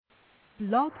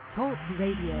Blog Talk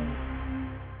Radio.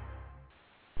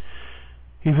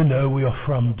 Even though we are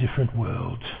from different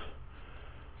worlds,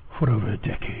 for over a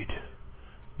decade,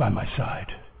 by my side,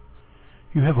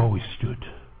 you have always stood,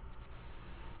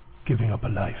 giving up a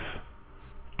life,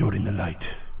 during the light,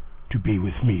 to be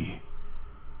with me.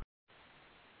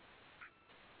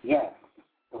 Yes,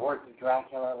 the words of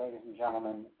Dracula, ladies and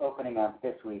gentlemen, opening up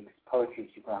this week's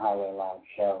Poetry Superhighway Live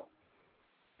show.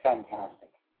 Fantastic.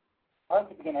 I like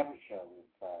to begin every show with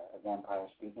a vampire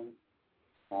speaking.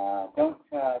 Don't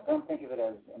think of it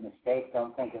as a mistake.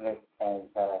 Don't think of it as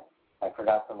I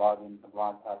forgot to log into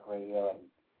Blog Talk Radio and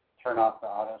turn off the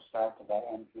auto start to that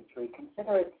MP3.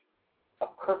 Consider it a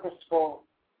purposeful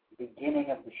beginning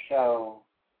of the show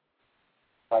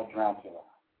by Dracula,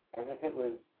 as if it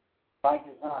was by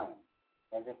design,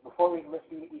 as if before we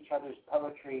listen to each other's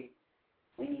poetry,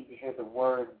 we need to hear the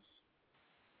words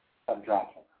of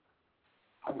Dracula.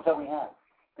 And so we have.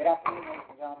 Good afternoon, ladies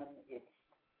and gentlemen. It's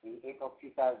the April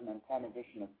 2010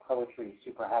 edition of Poetry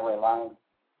Superhighway Live.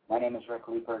 My name is Rick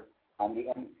Leeper. I'm the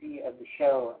MC of the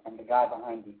show and the guy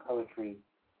behind the Poetry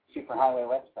Superhighway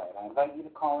website. I invite you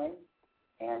to call in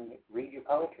and read your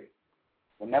poetry.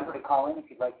 The number to call in, if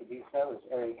you'd like to do so, is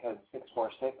area code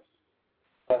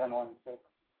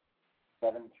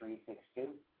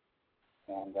 646-716-7362.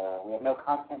 And we have no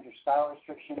content or style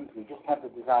restrictions. We just have the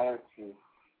desire to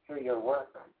hear your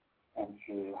work and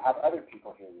to have other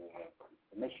people hear your work.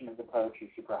 The mission of the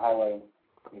Poetry Superhighway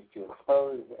is to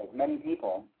expose as many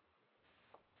people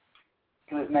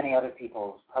to as many other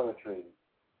people's poetry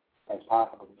as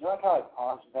possible. Did you like how I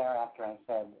paused there after I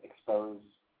said expose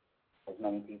as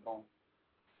many people?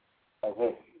 As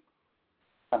if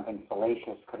something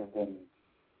salacious could have been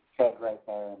said right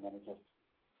there, and then it just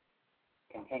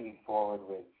continued forward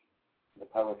with the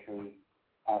poetry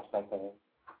aspect of it.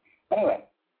 Anyway,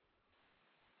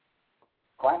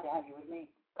 glad to have you with me.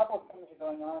 A couple of things are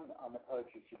going on the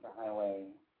Poetry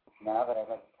Superhighway now that I'd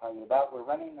like to tell you about. We're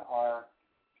running our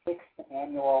 6th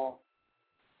annual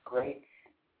Great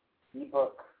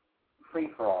ebook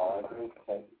free-for-all, a great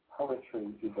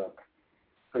poetry ebook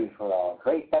free-for-all.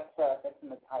 Great, that's in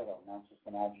the title, not just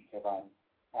an adjective I'm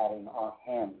adding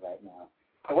offhand right now.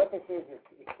 So what this is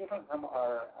it's different from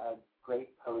our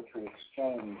Great Poetry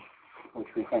Exchange,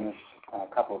 which we finished a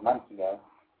couple of months ago.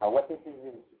 What this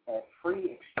is a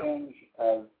free exchange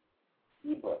of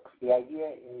ebooks. The idea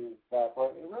is that,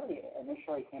 well, it really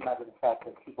initially came out of the fact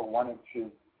that people wanted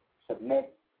to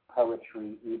submit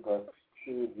poetry ebooks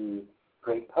to the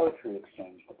Great Poetry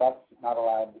Exchange, but that's not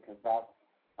allowed because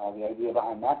the idea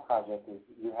behind that project is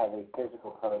you have a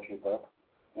physical poetry book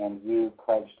and you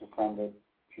pledge to send it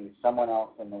to someone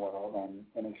else in the world, and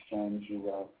in exchange you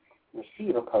will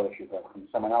receive a poetry book from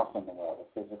someone else in the world, a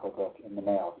physical book in the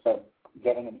mail. So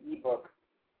getting an ebook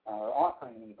or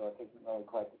offering an ebook isn't really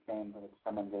quite the same, but if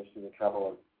someone goes through the trouble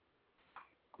of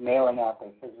mailing out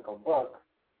their physical book,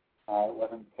 it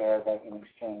wasn't fair that in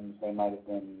exchange they might have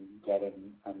been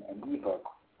getting an ebook.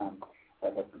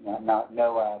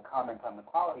 No comment on the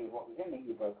quality of what was in the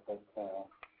ebook, but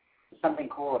there's something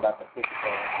cool about the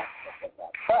physical aspect of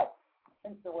that. But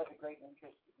since there was a great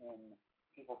interest in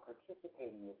people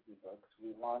participating with ebooks,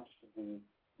 we launched the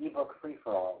ebook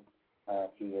free-for-all a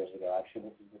few years ago. Actually,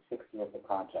 this is the 6th year of the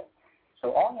project.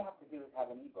 So all you have to do is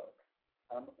have an ebook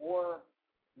or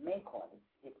make one.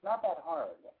 It's not that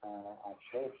hard,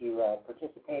 actually. If you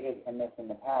participated in this in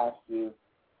the past, you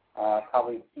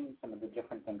probably have seen some of the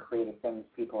different and creative things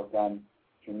people have done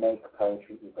to make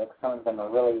poetry ebooks. Some of them are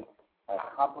really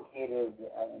complicated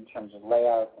in terms of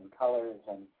layout and colors,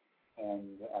 and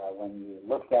when you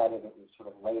looked at it, it was sort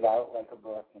of laid out like a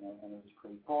book, and it was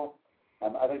pretty cool.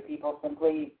 Other people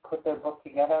simply put their book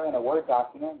together in a Word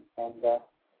document and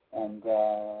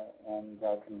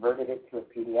converted it to a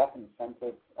PDF and sent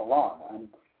it along.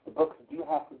 The books do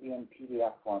have to be in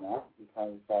PDF format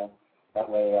because that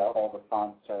way all the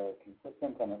fonts are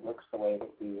consistent and it looks the way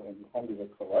that you intended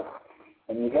it to look.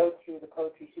 And you go to the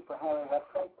Poetry Superhighway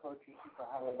website,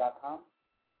 poetrysuperhighway.com,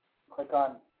 click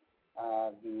on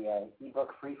the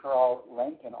ebook free-for-all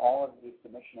link, and all of the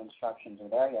submission instructions are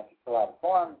there. You have to fill out a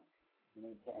form. You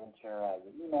need to enter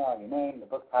your email, your name, the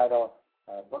book title,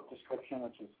 book description,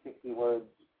 which is 50 words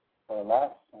or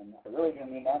less. And I really do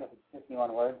mean that. If it's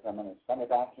 51 words, I'm going to send it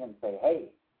back to you and say, hey,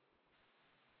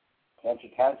 can't you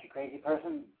count, you crazy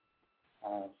person?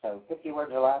 So 50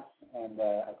 words or less, and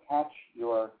attach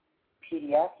your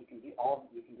PDF. You can do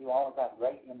all of that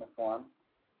right in the form.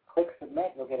 Click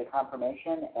submit. You'll get a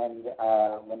confirmation, and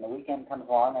when the weekend comes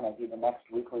along and I do the next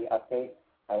weekly update,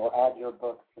 I will add your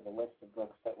book to the list of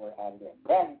books that were added in.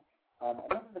 Then, and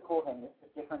this is the cool thing, this is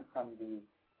different from the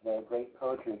the Great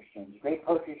Poetry Exchange. Great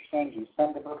Poetry Exchange, you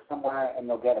send a book somewhere and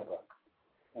you'll get a book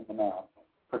in the mail.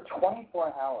 For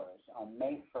 24 hours on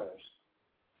May 1st,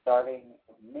 starting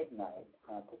at midnight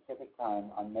Pacific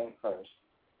time on May 1st,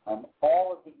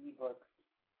 all of the ebooks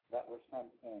that were sent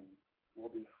in will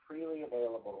be freely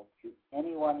available to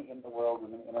anyone in the world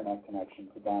with an internet connection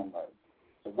to download.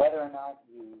 So whether or not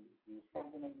you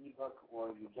send in an ebook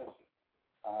or you just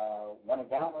want to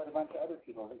download a bunch of other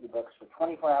people's ebooks, for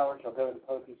 24 hours you'll go to the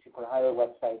Poetry Superhighway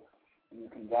website and you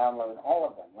can download all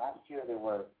of them. Last year there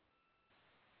were,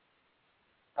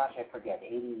 gosh, I forget,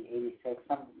 80, 86,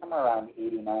 somewhere around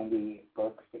 80, 90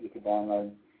 books that you could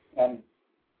download. And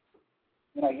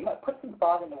you know, you might put some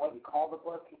thought into what you call the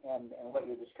book and what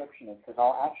your description is, because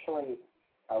I'll actually,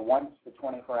 once the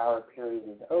 24-hour period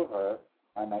is over,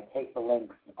 I take the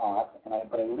links off,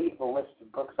 but I leave the list of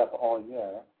books up all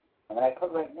year, and then I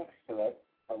put right next to it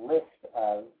a list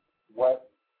of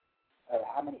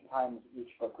how many times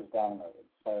each book was downloaded.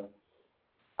 So,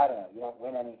 I don't know, you don't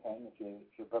win anything if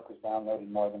your book was downloaded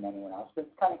more than anyone else, but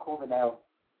it's kind of cool to know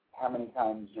how many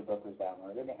times your book was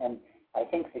downloaded. And I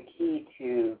think the key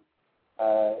to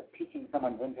piquing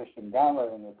someone's interest in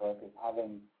downloading your book is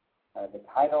having the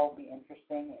title be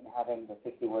interesting and having the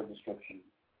 50-word description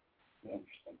be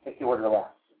interesting. 50 word or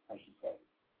less, I should say.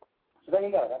 So there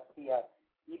you go. That's the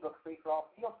ebook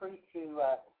free-for-all. Feel free to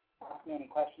ask me any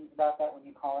questions about that when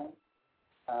you call in.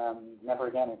 Number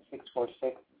again is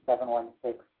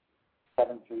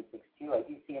 646-716-7362. I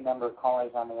do see a number of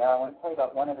callers on the air. I want to tell you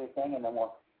about one other thing, and then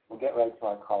we'll get right to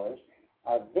our callers.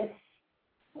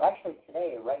 Actually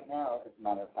today, right now, as a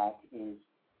matter of fact, is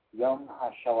Yom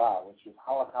HaShoah, which is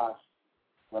Holocaust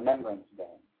Remembrance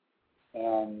Day.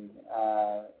 And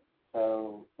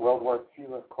so World War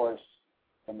II, of course,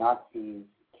 the Nazis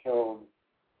killed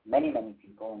many, many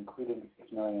people, including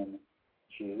 6 million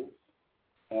Jews.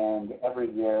 And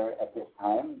every year at this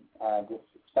time, this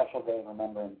special day of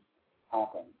remembrance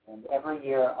happens. And every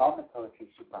year on the Poetry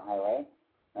Superhighway,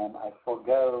 I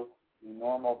forego the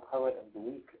normal Poet of the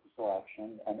Week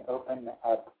selection and open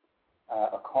up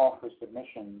a call for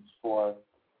submissions for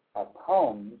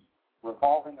poems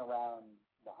revolving around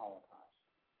the Holocaust.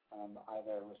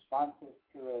 Either responses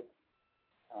to it,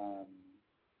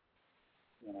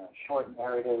 short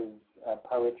narratives,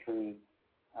 poetry,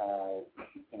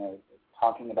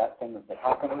 talking about things that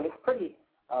happened. It's pretty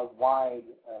wide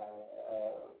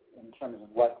in terms of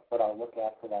what I'll look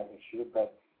at for that issue,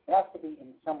 but it has to be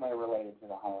in some way related to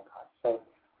the Holocaust. So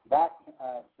that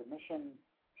submission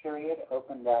period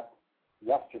opened up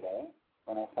yesterday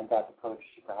when I sent out the Poetry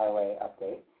Superhighway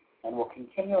update, and will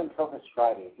continue until this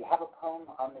Friday. If you have a poem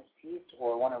on this piece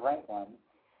or want to write one,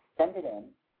 send it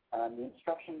in. The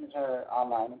instructions are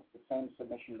online. It's the same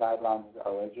submission guidelines as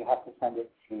always. You have to send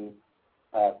it to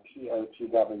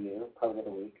POTW, Poet of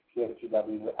the Week,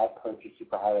 POTW at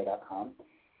PoetrySuperhighway.com.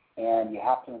 And you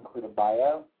have to include a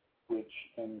bio,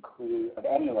 of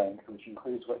any length, which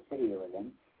includes what city you live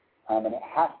in. And it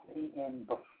has to be in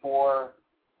before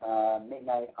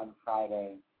midnight on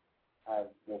Friday of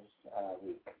this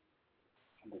week,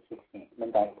 the 16th,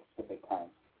 midnight Pacific time.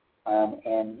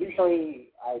 And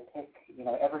usually I pick,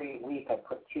 every week I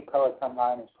put 2 poets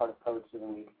online as part of Poets of the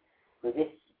Week. For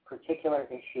this particular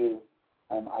issue,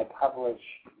 I publish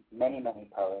many, many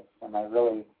poets, and I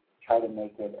really try to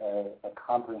make it a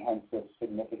comprehensive,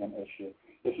 significant issue.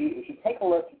 If you take a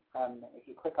look, if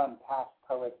you click on Past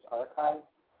Poets Archive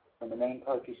from the main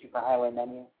Poetry Superhighway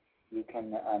menu, you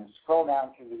can scroll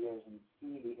down through the years and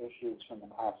see the issues from the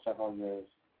past several years.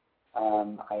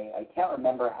 I can't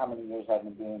remember how many years I've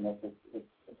been doing this.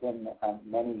 It's been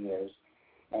many years,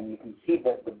 and you can see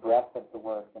the breadth of the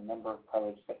work, the number of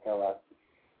poets that go up.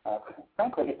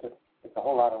 Frankly, it's a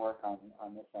whole lot of work on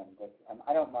this end, but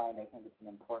I don't mind. I think it's an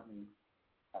important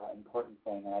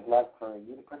thing, and I'd love for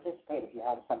you to participate if you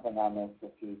have something on this,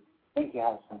 if you think you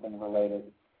have something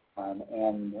related,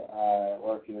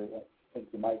 or if you think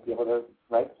you might be able to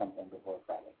write something before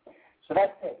Friday. So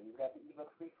that's it. You've got the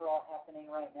ebook free-for-all happening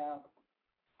right now.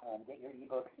 Get your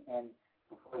ebooks in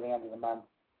before the end of the month.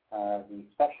 The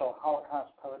special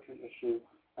Holocaust poetry issue.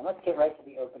 And let's get right to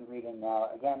the open reading now.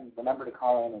 Again, the number to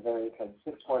call in is area code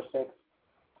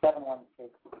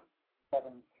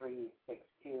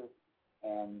 646-716-7362.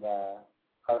 And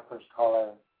our first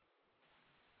caller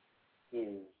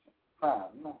is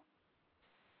from,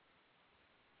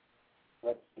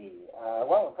 let's see,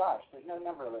 there's no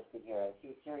number listed here. I see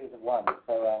a series of ones.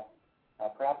 So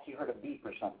perhaps you heard a beep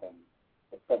or something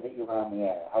that said that you were on the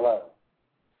air. Hello.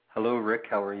 Hello, Rick.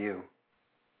 How are you?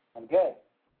 I'm good.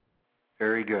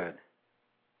 Very good.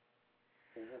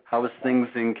 How is things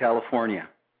in California?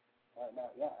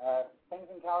 Things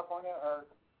in California are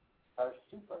are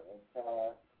super. It's,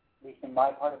 at least in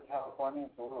my part of California,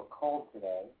 it's a little cold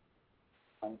today,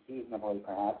 unseasonably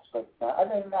perhaps, but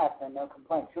other than that, no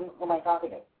complaints. Who am I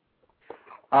talking to?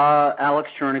 Alex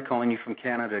Cherny calling you from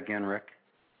Canada again, Rick.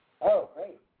 Oh,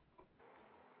 great.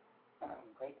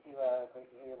 Great to hear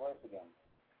your voice again.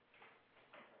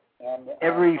 And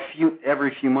every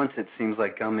few months, it seems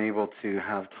like I'm able to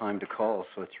have time to call,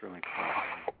 so it's really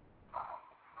cool.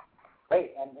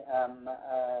 Great. And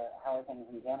how are things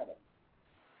in Canada?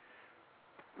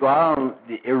 Well,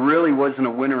 it really wasn't a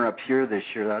winter up here this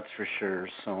year, that's for sure.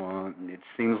 So it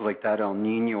seems like that El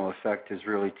Nino effect has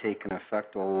really taken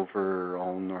effect all over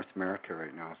all North America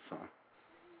right now. So.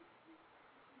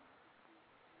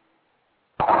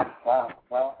 Wow.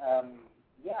 Well,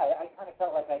 yeah, I kind of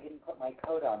felt like I didn't put my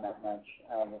coat on that much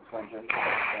this winter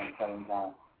in Southern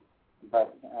Cal.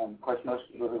 But, of course,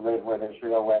 most people who live where there's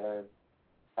real weather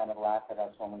kind of laugh at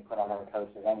us when we put on our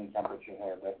coats at any temperature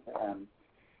here. But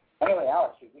anyway,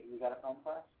 Alex, you got a poem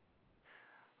for us?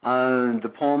 The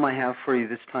poem I have for you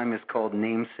this time is called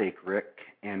Namesake, Rick,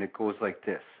 and it goes like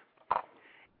this.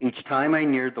 Each time I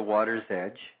neared the water's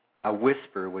edge, a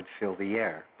whisper would fill the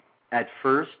air. At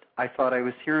first, I thought I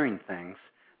was hearing things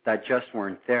that just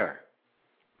weren't there.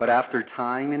 But after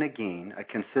time and again, a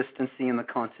consistency in the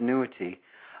continuity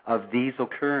of these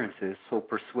occurrences so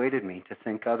persuaded me to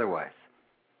think otherwise.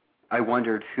 I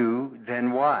wondered who,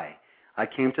 then why. I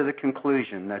came to the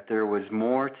conclusion that there was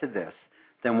more to this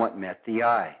than what met the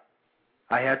eye.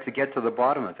 I had to get to the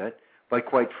bottom of it, but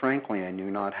quite frankly, I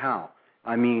knew not how.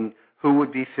 I mean, who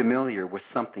would be familiar with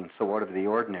something so out of the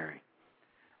ordinary?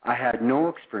 I had no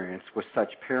experience with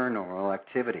such paranormal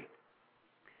activity.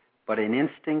 But an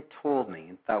instinct told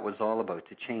me that was all about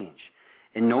to change.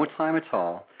 In no time at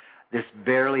all, this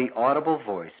barely audible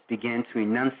voice began to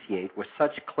enunciate with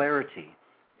such clarity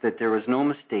that there was no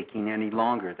mistaking any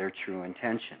longer their true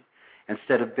intention.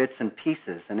 Instead of bits and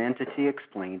pieces, an entity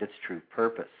explained its true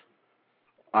purpose.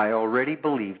 I already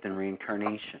believed in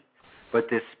reincarnation, but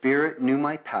this spirit knew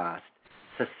my past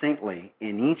succinctly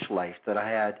in each life that I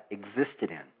had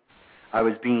existed in. I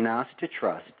was being asked to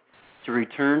trust, to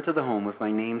return to the home of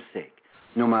my namesake.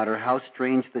 No matter how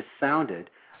strange this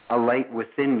sounded, a light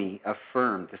within me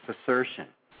affirmed this assertion.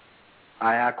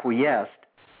 I acquiesced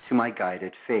to my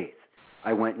guided faith.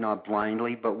 I went not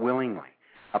blindly, but willingly.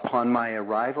 Upon my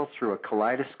arrival through a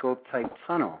kaleidoscope-type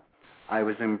tunnel, I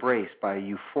was embraced by a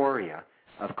euphoria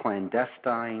of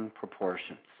clandestine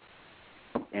proportions.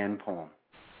 End poem.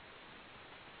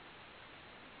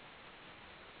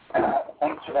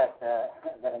 Thanks for that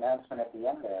announcement at the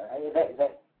end there.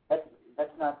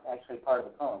 That's not actually part of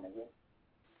the poem, is it?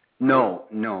 No,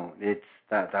 it's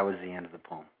that was the end of the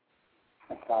poem.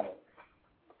 Got it.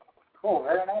 Cool,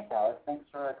 very nice, Alex. Thanks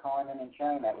for calling in and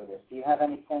sharing that with us. Do you have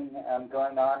anything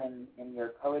going on in your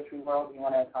poetry world you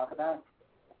want to talk about?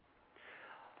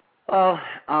 Well,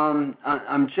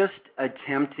 I'm just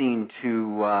attempting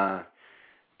to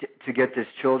get this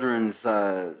children's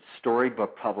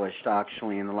storybook published.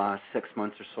 Actually, in the last 6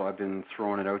 months or so, I've been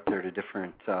throwing it out there to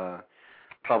different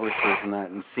publishers and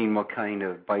that, and seeing what kind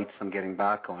of bites I'm getting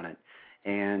back on it.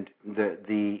 And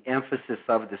the emphasis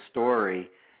of the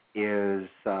story is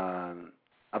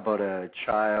about a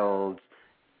child's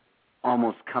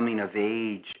almost coming of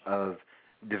age, of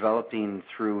developing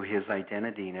through his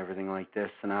identity and everything like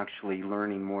this, and actually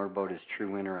learning more about his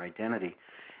true inner identity.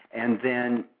 And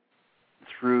then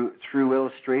through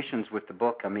illustrations with the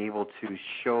book, I'm able to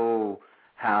show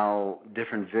how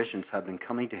different visions have been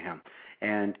coming to him.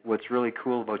 And what's really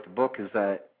cool about the book is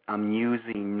that I'm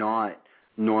using not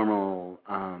normal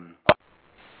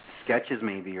sketches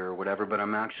maybe or whatever, but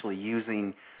I'm actually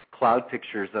using cloud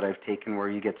pictures that I've taken where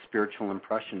you get spiritual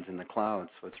impressions in the clouds,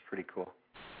 so it's pretty cool.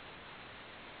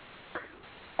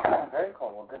 Very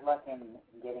cool. Well, good luck in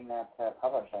getting that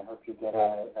published. I hope you get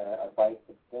a bite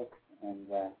that sticks and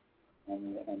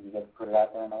you get to put it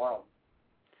out there in the world.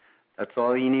 That's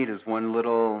all you need is one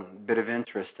little bit of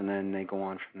interest, and then they go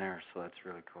on from there, so that's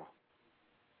really cool.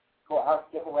 Cool.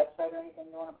 Do you have a website or anything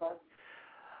you want to plug?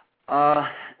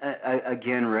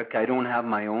 Again, Rick, I don't have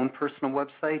my own personal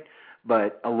website,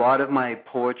 but a lot of my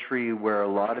poetry, where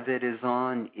a lot of it is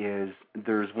on, is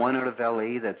there's one out of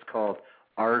LA that's called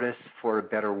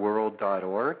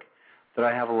artistsforabetterworld.org that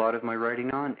I have a lot of my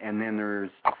writing on, and then there's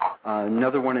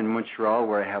another one in Montreal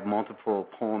where I have multiple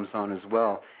poems on as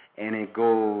well, and it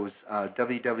goes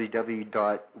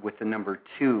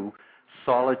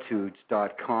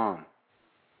www.solitudes.com.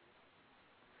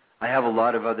 I have a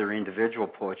lot of other individual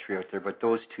poetry out there, but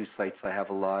those two sites I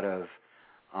have a lot of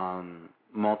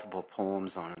multiple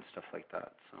poems on and stuff like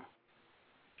that. So.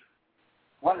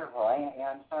 Wonderful.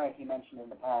 I'm sorry if you mentioned in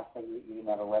the past that you didn't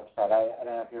have a website. I don't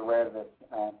know if you're aware of this,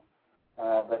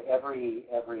 but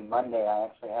every Monday I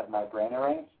actually have my brain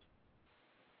erased.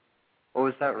 Oh,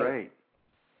 is that right?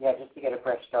 Yeah, just to get a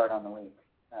fresh start on the week.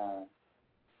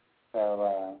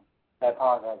 So I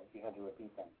apologize if you had to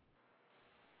repeat them.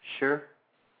 Sure.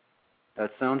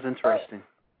 That sounds interesting.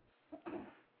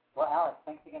 Well, Alex,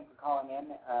 thanks again for calling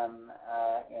in,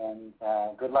 and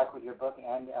good luck with your book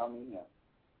and El Nino.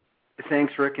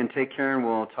 Thanks, Rick, and take care, and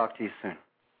we'll talk to you soon.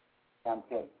 Sounds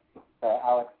good. So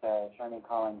Alex Cherney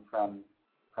calling from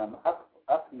up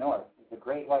north, the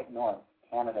Great White North,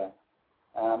 Canada.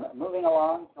 Moving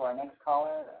along to our next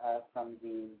caller from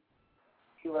the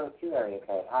 202 area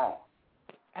code. Hi.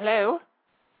 Hello.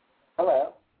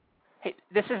 Hello. Hey,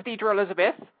 this is Deidre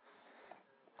Elizabeth.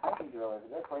 Hi, Deidre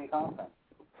Elizabeth. Where are you calling from?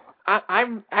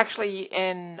 I'm actually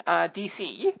in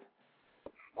D.C.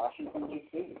 Washington,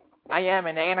 D.C. I am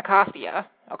in Anacostia,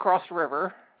 across the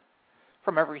river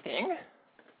from everything.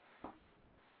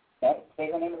 Say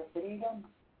the name of the city again?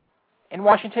 In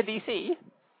Washington, D.C.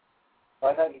 Oh,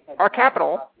 I thought you said... Our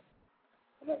capital.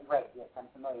 Right, yes, I'm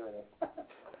familiar with it.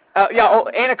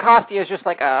 Anacostia is just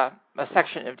like a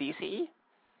section of D.C.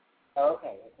 Oh,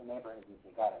 okay. It's a neighborhood of D.C.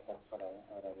 Got it. That's what I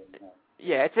didn't know.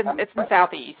 Yeah, it's in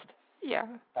southeast. Yeah.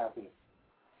 Southeast.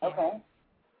 Okay.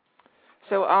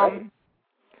 So,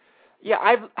 yeah,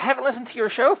 I haven't listened to your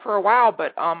show for a while,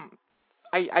 but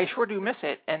I sure do miss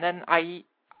it. And then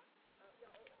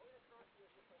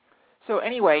so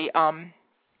anyway, I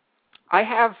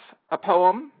have a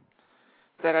poem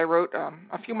that I wrote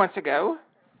a few months ago.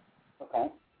 Okay.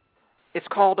 It's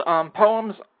called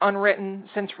Poems Unwritten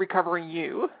Since Recovering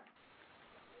You.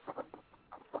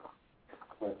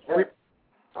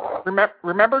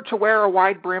 Remember to wear a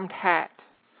wide-brimmed hat.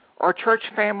 Our church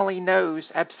family knows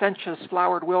absentia's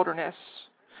flowered wilderness.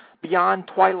 Beyond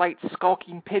twilight's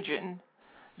skulking pigeon,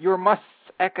 your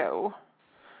musts echo,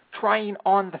 trying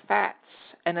on the fats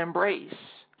and embrace,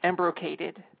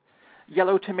 embrocated.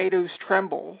 Yellow tomatoes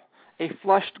tremble, a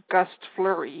flushed gust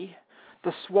flurry.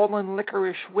 The swollen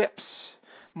licorice whips,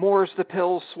 moors the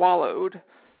pills swallowed.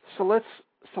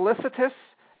 Solicitous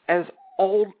as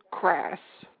old crass,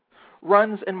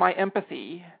 runs in my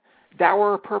empathy,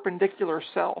 dour perpendicular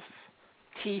self,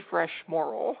 tea fresh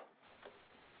moral.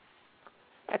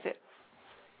 That's it.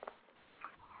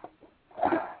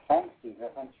 Thanks, Deidre.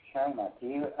 Thanks for sharing that. Do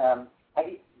you,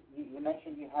 you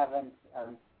mentioned you haven't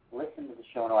listened to the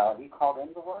show in a while. Have you called in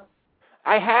before?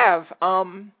 I have.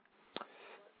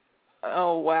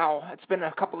 Oh, wow. It's been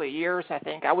a couple of years, I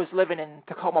think. I was living in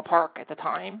Tacoma Park at the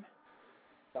time.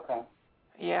 Okay.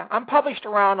 Yeah, I'm published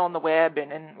around on the web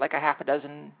and in like a half a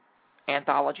dozen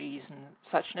anthologies and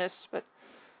suchness, but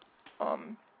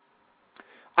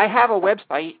I have a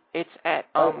website. It's at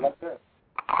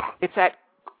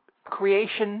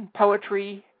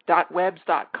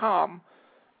creationpoetry.webs.com,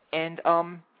 and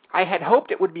I had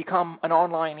hoped it would become an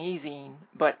online e-zine,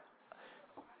 but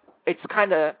it's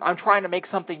kind of, I'm trying to make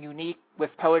something unique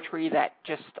with poetry that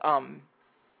just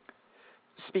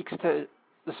speaks to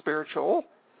the spiritual,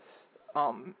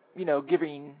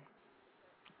 giving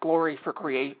glory for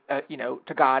to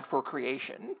God for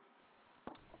creation,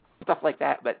 stuff like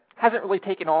that, but hasn't really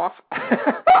taken off.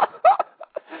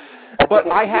 But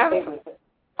I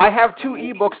have 2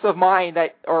 ebooks of mine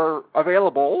that are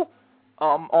available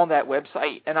on that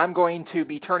website, and I'm going to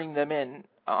be turning them in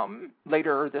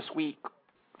later this week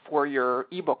for your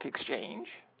ebook exchange.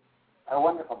 Oh,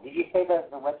 wonderful. Did you say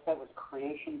that the website was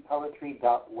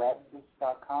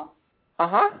creationpoetry.webs.com?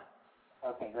 Uh-huh.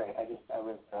 Okay, great. I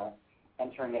was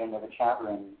entering it into the chat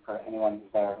room for anyone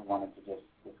who's there who wanted to just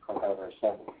click over.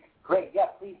 So, great. Yeah,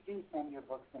 please do send your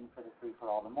books in for the free for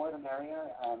all. The more the merrier.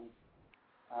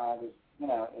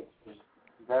 There's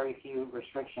very few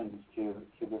restrictions to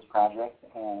this project,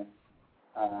 and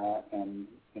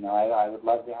I would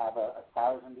love to have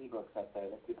 1,000 ebooks up there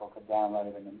that people could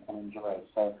download and enjoy.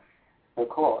 So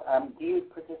cool. Do you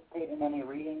participate in any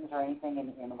readings or anything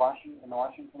in the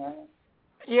Washington area?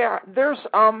 Yeah, there's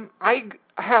I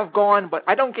have gone, but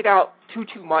I don't get out too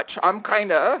much. I'm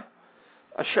kind of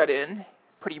a shut-in,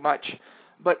 pretty much.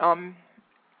 But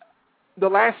the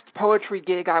last poetry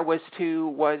gig I was to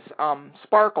was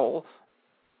Sparkle,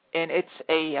 and it's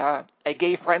a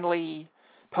gay-friendly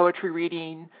poetry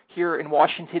reading here in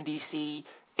Washington, D.C.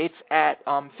 It's at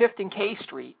 5th and K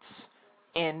Streets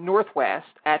in Northwest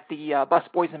at the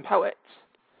Busboys and Poets.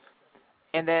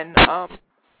 And then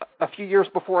a few years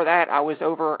before that, I was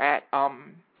over at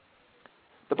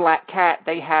the Black Cat.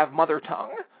 They have Mother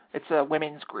Tongue. It's a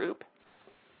women's group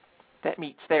that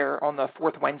meets there on the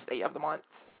 4th Wednesday of the month.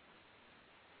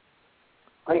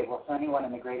 Great. Well, so anyone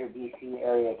in the greater D.C.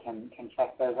 area can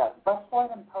check those out.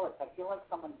 Busboys and Poets, I feel like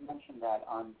someone's mentioned that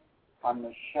on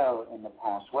the show in the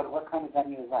past. What kind of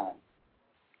venue is that?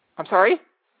 I'm sorry?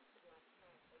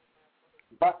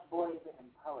 Busboys and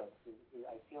Poets.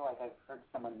 I feel like I've heard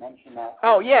someone mention that.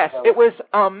 Oh, yes. It was,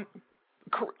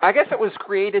 I guess it was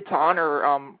created to honor,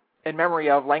 in memory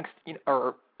of Langston,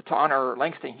 or to honor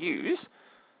Langston Hughes,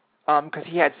 because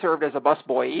he had served as a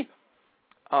busboy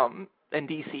in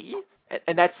D.C.,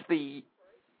 and that's the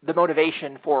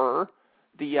motivation for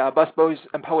the Busboys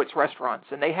and Poets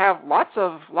restaurants. And they have lots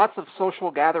of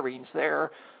social gatherings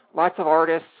there, lots of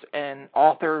artists and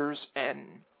authors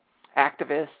and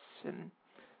activists and,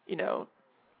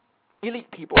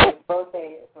 elite people. So it's both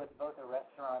a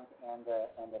restaurant and a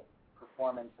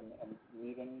performance and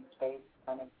meeting space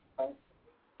kind of place?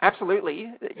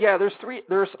 Absolutely. Yeah, there's three.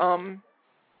 There's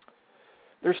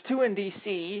two in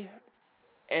D.C.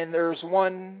 and there's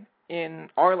one in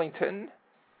Arlington.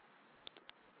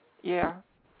 Yeah.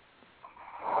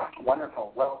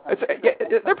 Wonderful. Well,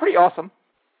 they're pretty awesome.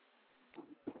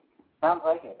 Sounds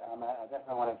like it. I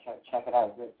definitely want to check it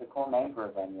out. It's a cool name for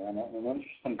a venue and an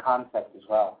interesting concept as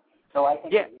well. So I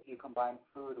think if you combine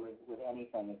food with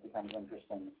anything, it becomes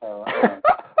interesting. So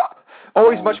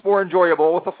always much more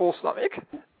enjoyable with a full stomach.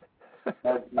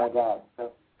 no doubt.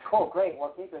 So cool, great.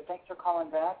 Well, Deidre, thanks for calling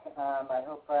back. I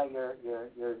hope your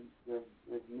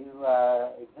new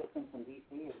existence in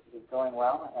DC is going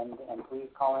well, and please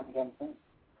call in again soon.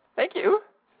 Thank you.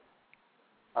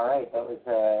 All right, that was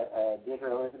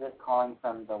Deidre Elizabeth calling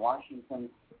from the Washington,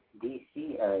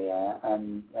 D.C. area.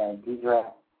 And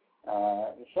Deidre,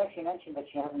 she actually mentioned that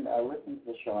she hasn't listened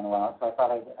to the show in a while, so I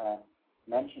thought I'd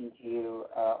mention to you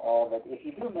all that if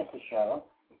you do miss a show,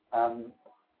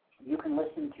 you can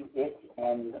listen to it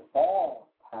and all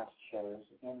past shows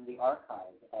in the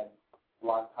archive at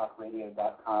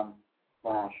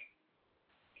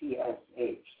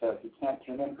blogtalkradio.com/PSH. So if you can't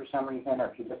tune in for some reason, or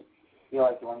if you just feel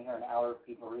like you want to hear an hour of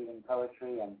people reading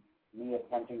poetry and me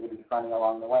attempting to be funny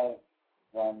along the way,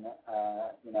 then,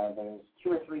 there's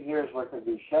 2 or 3 years worth of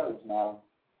these shows now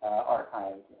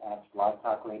archived at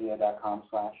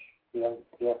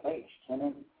blogtalkradio.com/PSH. Tune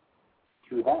in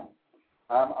to them.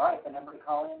 All right, the number to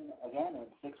call in again is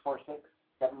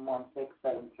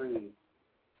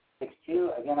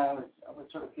 646-716-7362. Again, I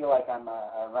would sort of feel like I'm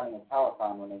running a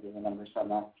telephone when I do the number so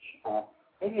much.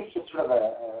 Maybe it's just sort of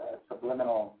a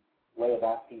subliminal way of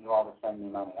asking you all to send me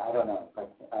money. I don't know,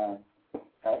 but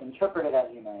interpret it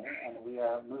as you may. And we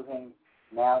are moving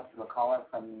now to a caller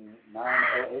from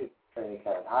 908 area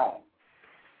code. Hi.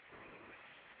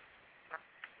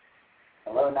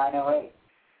 Hello, 908.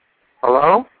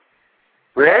 Hello?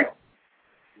 Rick?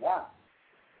 Yeah.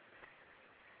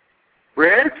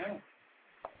 Rick?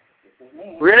 This is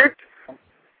me. Rick?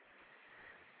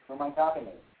 Who am I talking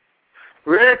to?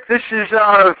 Rick, this is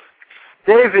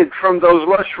David from those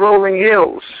lush rolling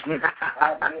hills.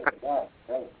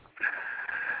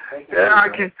 Yeah,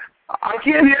 I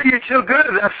can't hear you too good.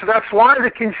 That's why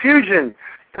the confusion.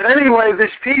 But anyway,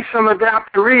 this piece I'm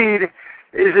about to read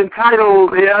is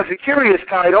entitled, it has a curious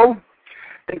title,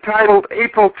 entitled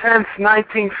April 10th,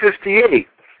 1958.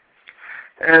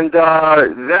 And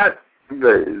that's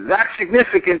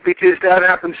significant because that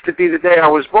happens to be the day I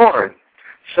was born.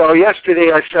 So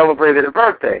yesterday I celebrated a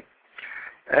birthday.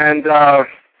 And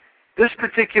this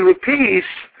particular piece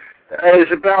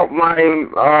is about my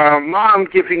mom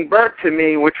giving birth to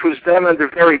me, which was done under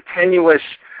very tenuous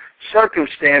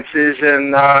circumstances,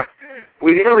 and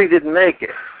we nearly didn't make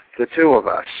it, the two of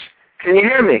us. Can you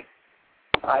hear me?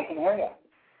 I can hear you.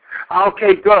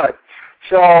 Okay, good.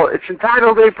 So it's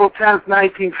entitled April 10th,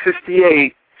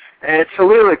 1958, and it's a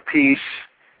lyric piece,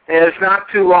 and it's not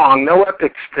too long. No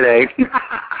epics today.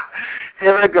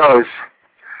 Here it goes.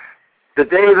 The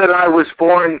day that I was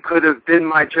born could have been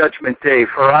my judgment day,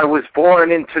 for I was born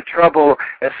into trouble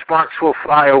as sparks will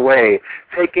fly away,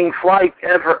 taking flight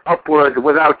ever upward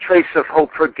without trace of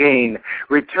hope for gain,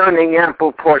 returning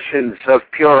ample portions of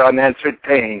pure unanswered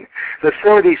pain. The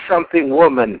 30-something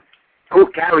woman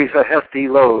who carries a hefty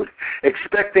load,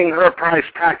 expecting her prize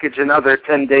package another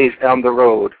 10 days down the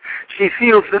road. She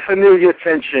feels the familiar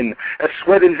tension as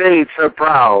sweat invades her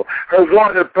brow. Her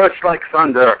water bursts like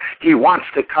thunder. He wants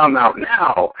to come out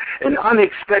now. An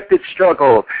unexpected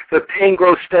struggle. The pain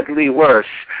grows steadily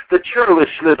worse. The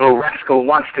churlish little rascal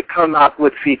wants to come out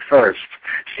with feet first.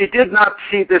 She did not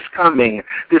see this coming.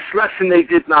 This lesson they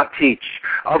did not teach.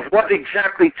 Of what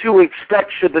exactly to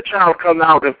expect should the child come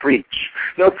out of breach.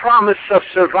 No promise of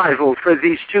survival for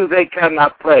these two they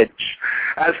cannot pledge,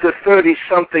 as the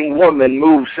 30-something woman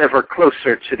moves ever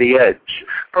closer to the edge.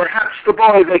 Perhaps the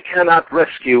boy they cannot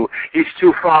rescue, he's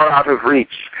too far out of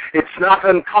reach. It's not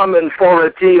uncommon for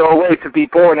a DOA to be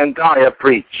born and die a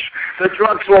breach. The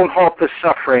drugs won't halt the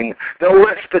suffering, no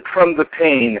respite from the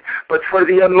pain, but for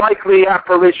the unlikely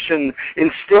apparition,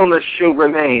 in stillness she'll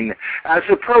remain, as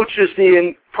approaches the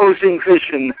imposing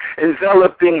vision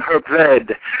enveloping her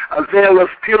bed, a veil of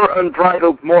pure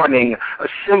unbridled mourning, a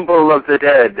symbol of the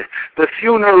dead. The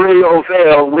funereal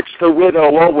veil which the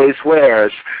widow always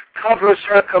wears covers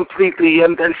her completely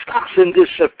and then stops and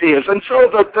disappears. And so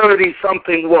the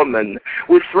 30-something woman,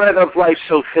 with thread of life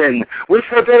so thin, with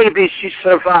her baby she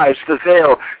survives the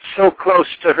veil so close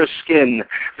to her skin.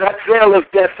 That veil of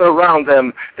death around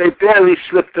them, they barely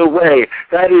slipped away.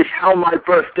 That is how my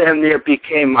birth damn near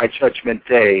became my judgment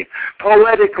day.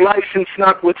 Poetic license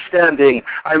notwithstanding,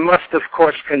 I must of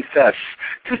course confess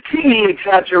to teeny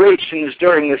exaggerations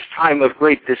during this time of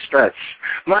great distress.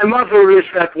 My mother is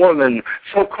that woman,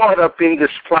 so caught up in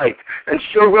this plight, and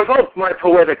she'll revoke my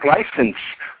poetic license,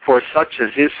 for such as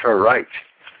is her right.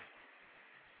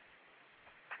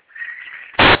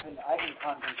 I've been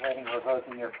contemplating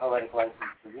revoking your poetic license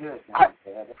for years now.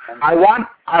 I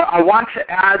want to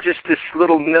add just this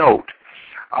little note.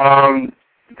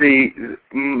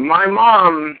 My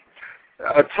mom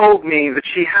told me that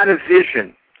she had a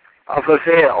vision of a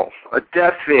veil, a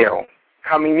death veil,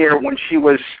 coming near when she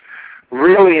was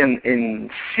really in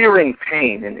searing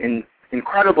pain, in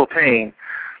incredible pain,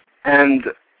 and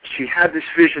she had this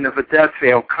vision of a death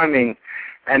veil coming,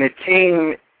 and it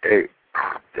came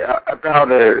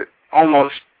about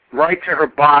almost right to her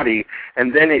body,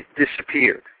 and then it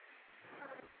disappeared.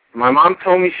 My mom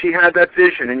told me she had that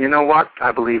vision, and you know what?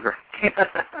 I believe her.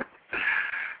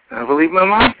 I believe my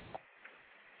mom.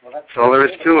 Well, that's all there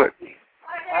is to it.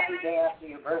 Happy day after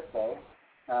your birthday.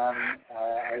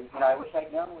 I wish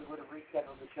I'd known we would have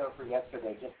rescheduled the show for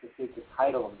yesterday just to see the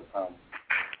title of the poem.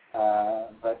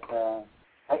 But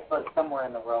I suppose somewhere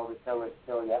in the world it's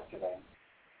still yesterday.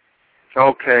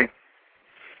 Okay.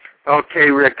 Okay,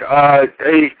 Rick. I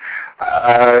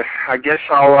guess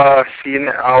I'll see you.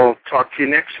 I'll talk to you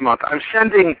next month. I'm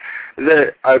sending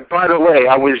the. By the way,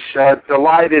 I was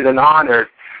delighted and honored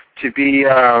to be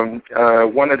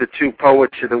one of the two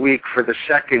poets of the week for the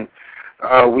second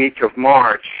week of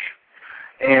March,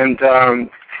 and the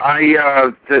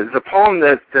poem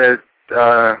that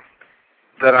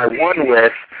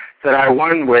I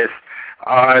won with,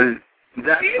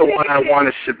 that's the one I want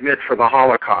to submit for the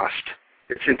Holocaust.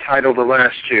 It's entitled "The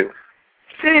Last Jew."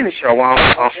 So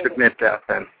I'll submit that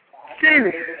then.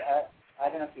 David, I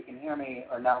don't know if you can hear me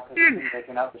or not, because it seems like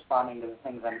you're not responding to the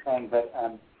things I'm saying, but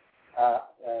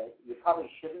you probably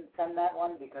shouldn't send that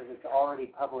one because it's already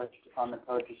published on the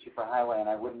Poetry Superhighway, and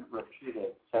I wouldn't repeat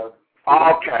it. So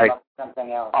okay,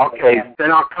 something else. Okay,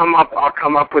 then I'll come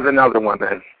up with another one.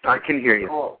 Then I can hear you.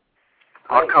 Cool.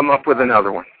 I'll come up with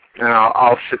another one, and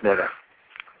I'll submit it.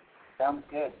 Sounds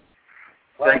good.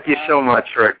 Well, thank you so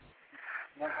much, Rick.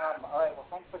 No problem. All right. Well,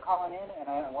 thanks for calling in,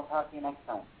 and we'll talk to you next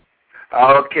time.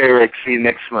 Okay, Rick. See you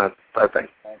next month. Bye-bye.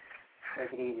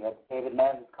 Take it easy. That's David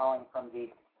Nez calling from the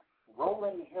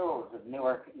rolling hills of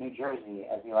Newark, New Jersey,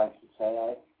 as he likes to say.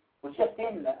 I was just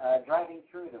driving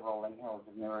through the rolling hills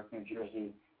of Newark, New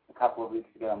Jersey a couple of weeks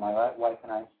ago. My wife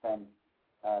and I spent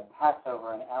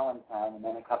Passover in Allentown and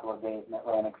then a couple of days in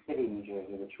Atlantic City, New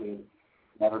Jersey, which we had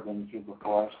never been to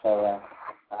before. So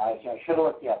I should have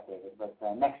looked you up, David, but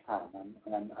next time,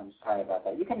 I'm sorry about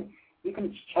that. You can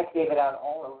check David out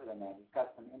all over the net. He's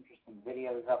got some interesting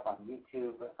videos up on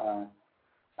YouTube.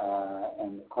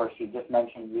 And, of course, you just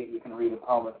mentioned you can read a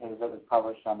poem of his that was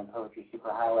published on the Poetry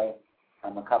Superhighway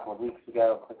a couple of weeks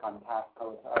ago. Click on Past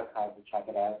Poets Archive to check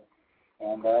it out.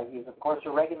 And he's, of course, a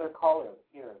regular caller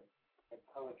here at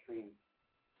Poetry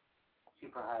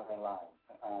Superhighway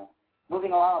Live.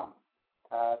 Moving along,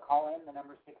 call in. The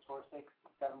number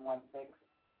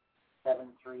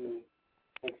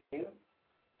 646-716-7362.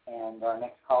 And our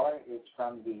next caller is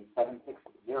from the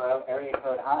 760 area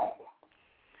code. Hi.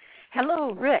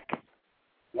 Hello, Rick.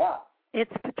 Yeah.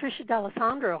 It's Patricia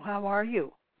D'Alessandro. How are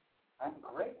you? I'm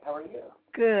great. How are you?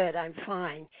 Good. I'm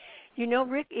fine. You know,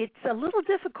 Rick, it's a little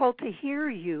difficult to hear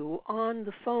you on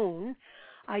the phone.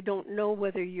 I don't know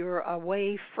whether you're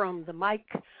away from the mic,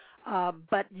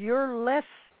 but you're less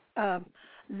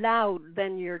loud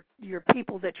than your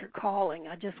people that you're calling.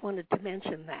 I just wanted to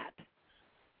mention that.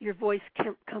 Your voice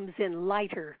comes in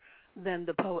lighter than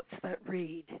the poets that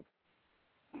read.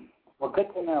 Well,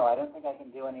 good to know. I don't think I can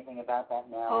do anything about that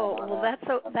now. Oh, well,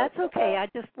 that's okay. I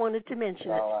just wanted to mention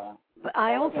it. But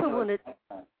I also wanted.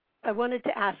 I wanted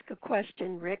to ask a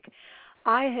question, Rick.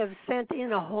 I have sent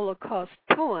in a Holocaust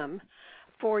poem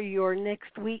for your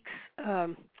next week's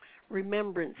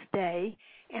Remembrance Day,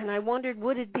 and I wondered,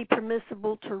 would it be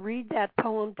permissible to read that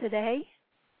poem today?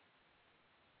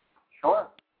 Sure.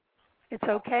 It's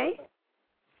okay?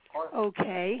 Of course.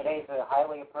 Okay. Today's a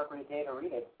highly appropriate day to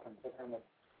read it, considering it's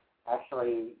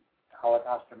actually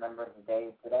Holocaust Remembrance Day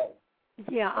today.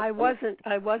 Yeah, I wasn't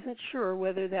sure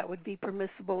whether that would be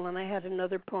permissible, and I had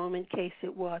another poem in case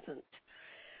it wasn't.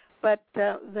 But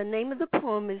the name of the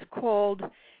poem is called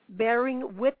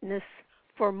Bearing Witness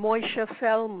for Moishe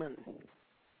Feldman.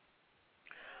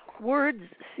 Words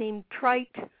seem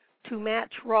trite to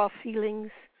match raw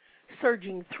feelings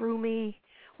surging through me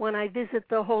when I visit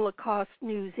the Holocaust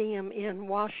Museum in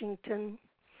Washington.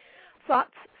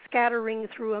 Thoughts scattering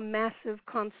through a massive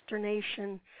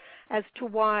consternation as to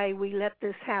why we let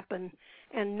this happen,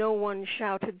 and no one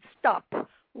shouted stop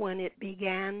when it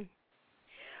began.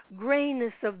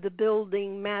 Grayness of the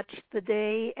building matched the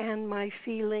day and my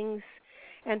feelings,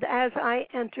 and as I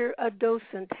enter, a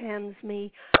docent hands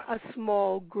me a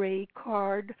small gray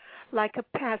card, like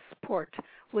a passport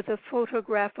with a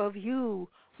photograph of you,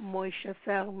 Moishe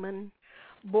Feldman,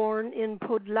 born in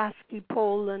Podlaski,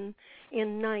 Poland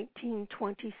in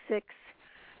 1926,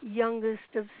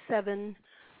 youngest of 7,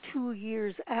 2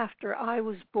 years after I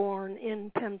was born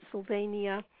in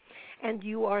Pennsylvania, and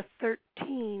you are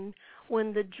 13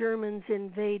 when the Germans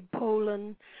invade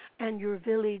Poland and your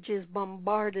village is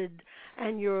bombarded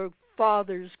and your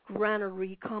father's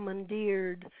granary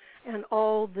commandeered, and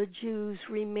all the Jews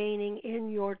remaining in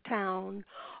your town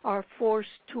are forced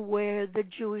to wear the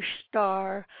Jewish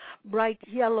star, bright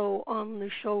yellow on the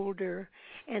shoulder,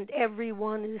 and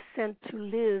everyone is sent to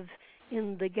live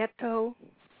in the ghetto.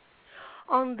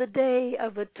 On the Day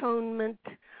of Atonement,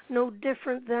 no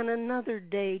different than another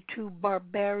day to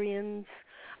barbarians,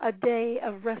 a day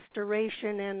of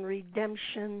restoration and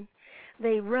redemption.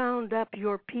 They round up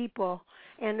your people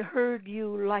and herd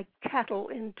you like cattle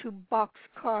into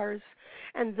boxcars,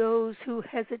 and those who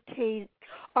hesitate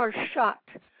are shot.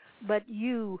 But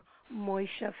you,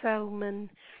 Moishe Feldman,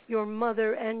 your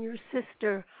mother and your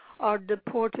sister are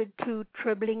deported to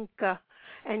Treblinka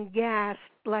and gassed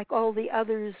like all the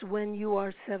others when you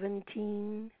are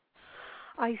 17.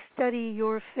 I study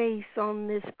your face on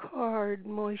this card,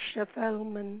 Moishe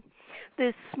Feldman,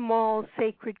 this small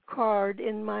sacred card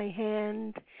in my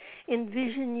hand.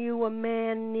 Envision you a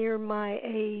man near my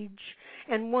age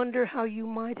and wonder how you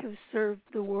might have served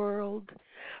the world,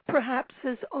 perhaps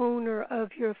as owner of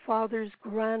your father's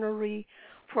granary,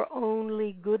 for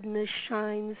only goodness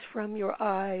shines from your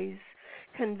eyes,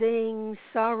 conveying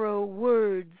sorrow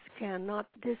words cannot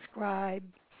describe,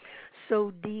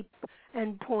 so deep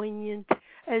and poignant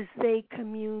as they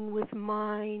commune with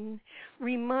mine,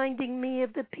 reminding me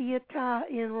of the Pietà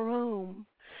in Rome.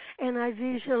 And I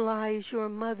visualize your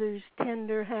mother's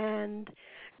tender hand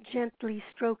gently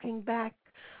stroking back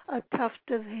a tuft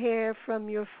of hair from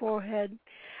your forehead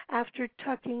after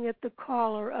tucking at the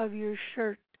collar of your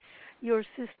shirt, your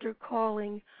sister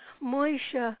calling,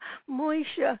 Moishe,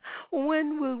 Moishe,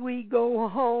 when will we go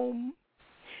home?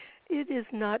 It is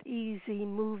not easy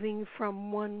moving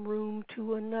from one room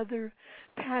to another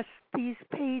past these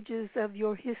pages of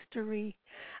your history,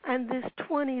 and this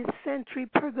 20th century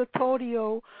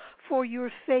purgatorio for your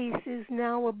face is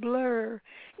now a blur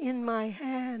in my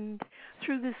hand.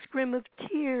 Through the scrim of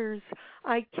tears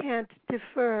I can't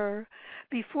defer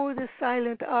before the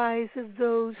silent eyes of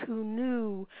those who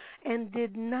knew and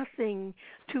did nothing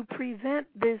to prevent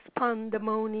this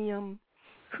pandemonium,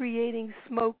 creating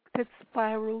smoke that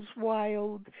spirals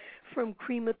wild from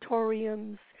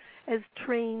crematoriums as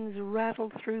trains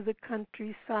rattle through the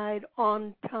countryside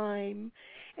on time,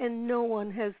 and no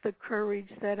one has the courage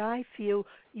that I feel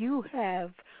you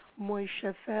have,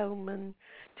 Moishe Feldman,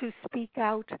 to speak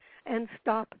out and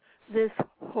stop this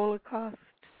Holocaust.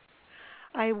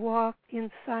 I walk in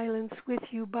silence with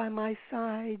you by my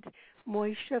side,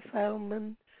 Moishe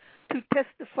Feldman, to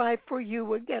testify for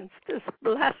you against this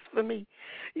blasphemy,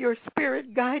 your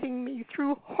spirit guiding me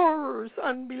through horrors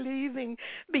unbelieving,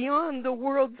 beyond the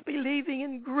world's believing,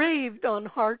 engraved on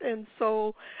heart and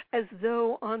soul, as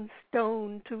though on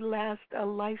stone to last a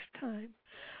lifetime.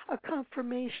 A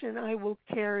confirmation I will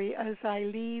carry as I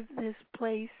leave this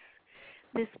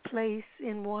place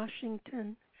in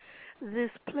Washington,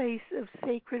 this place of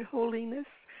sacred holiness,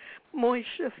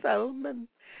 Moishe Feldman,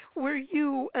 where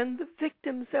you and the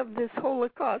victims of this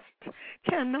Holocaust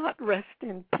cannot rest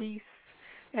in peace.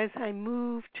 As I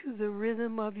move to the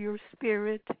rhythm of your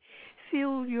spirit,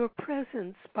 feel your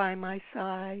presence by my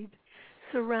side,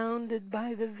 surrounded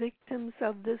by the victims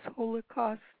of this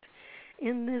Holocaust,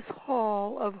 in this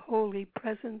hall of holy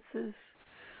presences,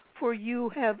 for you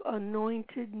have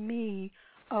anointed me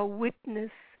a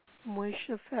witness,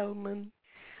 Moishe Feldman,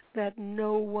 that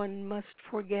no one must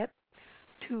forget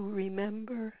to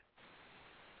remember.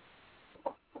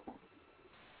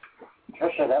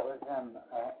 Tricia, that was a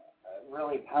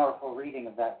really powerful reading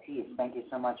of that piece. Thank you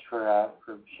so much for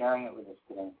sharing it with us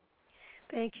today.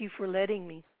 Thank you for letting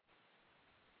me.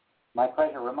 My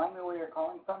pleasure. Remind me where you're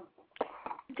calling from?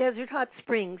 Desert Hot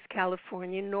Springs,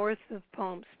 California, north of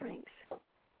Palm Springs.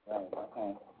 Right,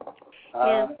 okay.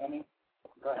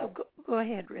 Go ahead. Go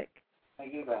ahead, Rick. No,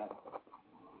 you go ahead.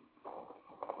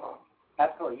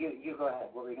 Absolutely. You go ahead.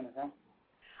 What were you going to say?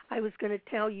 I was going to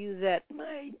tell you that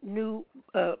my new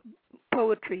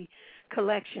poetry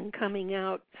collection coming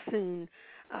out soon,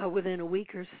 within a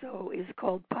week or so, is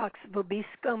called Pax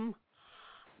Vobiscum,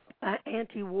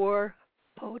 Anti-War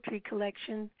Poetry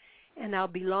Collection, and I'll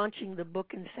be launching the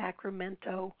book in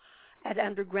Sacramento at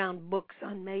Underground Books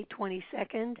on May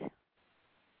 22nd.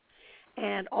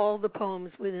 And all the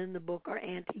poems within the book are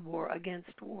anti-war,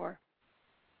 against war,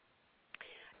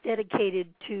 dedicated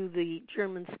to the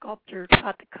German sculptor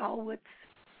Tata Kalwitz,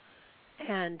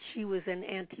 and she was an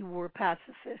anti-war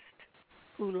pacifist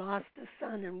who lost a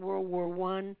son in World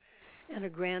War I and a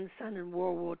grandson in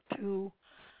World War II,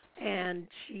 and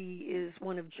she is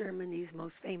one of Germany's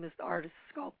most famous artist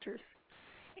sculptors.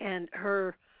 And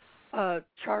her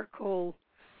charcoal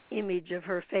image of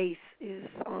her face is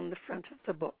on the front of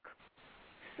the book.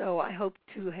 So I hope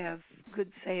to have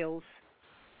good sales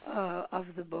of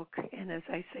the book. And as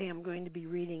I say, I'm going to be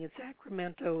reading in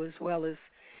Sacramento as well as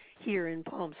here in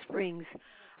Palm Springs.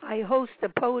 I host a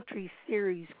poetry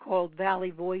series called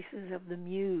Valley Voices of the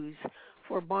Muse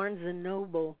for Barnes &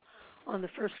 Noble on the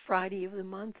first Friday of the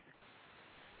month.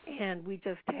 And we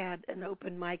just had an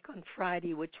open mic on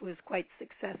Friday, which was quite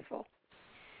successful.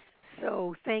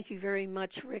 So thank you very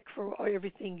much, Rick, for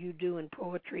everything you do in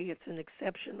poetry. It's an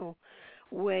exceptional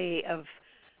way of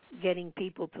getting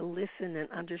people to listen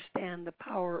and understand the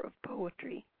power of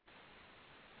poetry.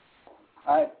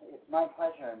 It's my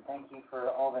pleasure, and thank you for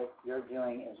all that you're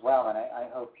doing as well. And I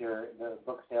hope the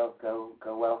book sales go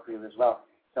well for you as well.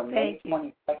 So May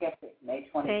 22nd Thank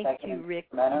you, in Rick.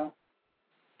 Sacramento.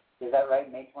 Is that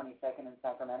right? May 22nd in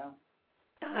Sacramento?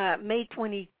 May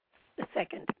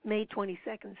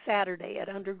 22nd, Saturday at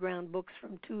Underground Books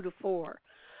from 2 to 4.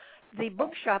 The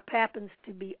bookshop happens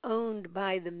to be owned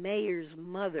by the mayor's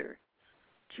mother,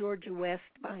 Georgia West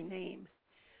by name.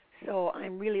 So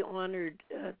I'm really honored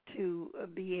to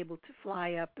be able to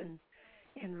fly up and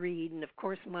read. And, of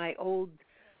course, my old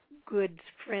good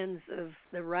friends of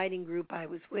the writing group I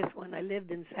was with when I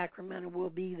lived in Sacramento will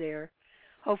be there,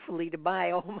 hopefully to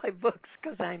buy all my books,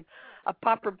 because I'm a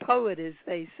pauper poet, as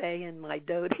they say in my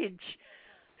dotage.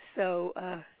 So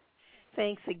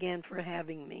thanks again for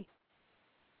having me.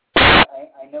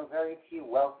 I know very few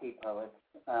wealthy poets,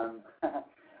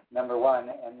 number one.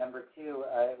 And number two,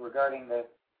 regarding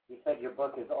you said your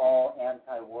book is all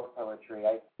anti-war poetry.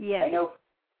 Yes.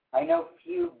 I know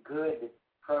few good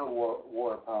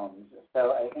pro-war poems,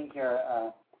 so I think you're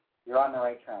on the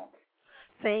right track.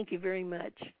 Thank you very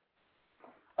much.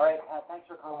 All right, thanks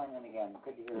for calling in again.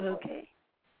 Good to hear your voice. Okay.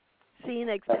 See you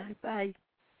next time. Bye.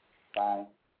 Bye.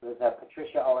 It was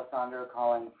Patricia Alessandro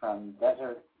calling from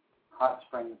Desert Hot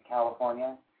Springs,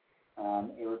 California.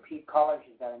 A repeat caller.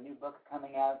 She's got a new book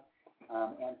coming out,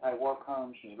 anti-war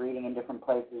poems. She's reading in different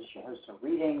places. She hosts a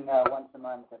reading once a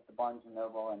month at the Barnes &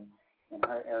 Noble in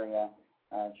her area.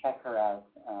 Check her out.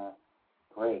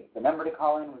 Great. The number to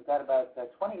call in, we've got about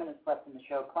 20 minutes left in the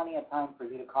show. Plenty of time for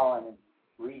you to call in and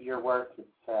read your work.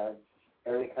 It's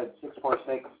area code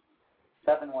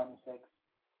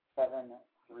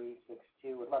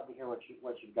 646-716-7362. Would love to hear what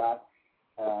you've got.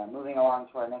 Moving along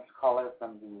to our next caller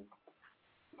from the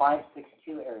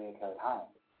 562 area code. Hi.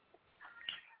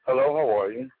 Hello, how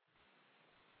are you?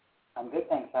 I'm good,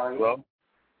 thanks. How are you? Hello?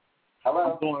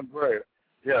 Hello. I'm doing great.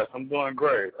 Yes, I'm doing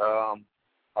great.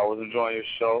 I was enjoying your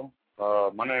show.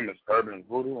 My name is Urban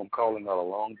Voodoo. I'm calling out of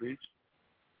Long Beach,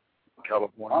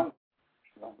 California.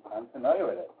 I'm familiar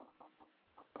with it.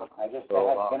 I just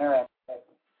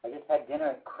had dinner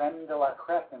at Creme de la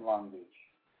Crêpe in Long Beach.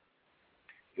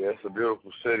 Yeah, it's a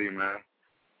beautiful city, man.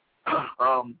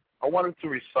 I wanted to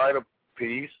recite a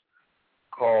piece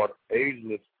called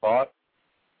Ageless Thought.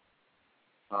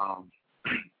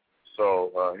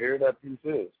 So here that piece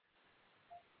is.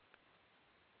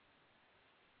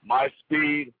 My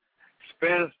speed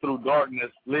spins through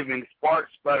darkness, leaving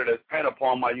sparks splattered as pen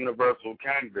upon my universal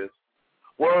canvas.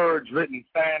 Words written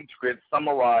Sanskrit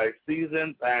summarize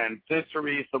seasons and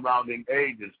centuries surrounding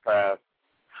ages past.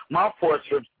 my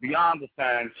fortress beyond the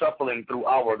sand, shuffling through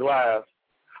hourglass.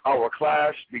 Our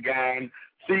clash began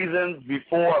seasons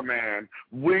before man.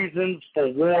 Reasons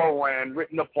for war ran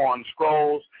written upon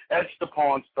scrolls, etched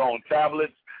upon stone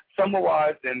tablets,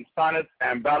 summarized in sonnets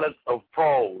and ballads of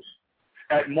prose.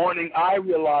 At morning I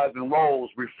realized and rose,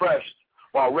 refreshed,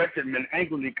 while wretched men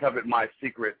angrily covered my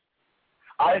secrets.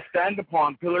 I stand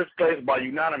upon pillars placed by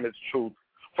unanimous truth,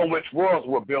 from which worlds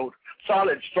were built,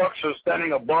 solid structures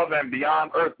standing above and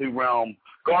beyond earthly realm,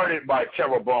 guarded by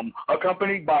cherubim,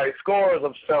 accompanied by scores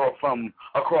of seraphim.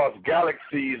 Across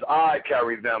galaxies I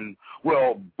carry them,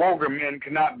 where vulgar men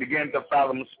cannot begin to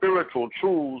fathom spiritual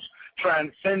truths,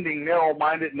 transcending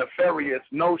narrow-minded nefarious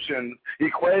notions,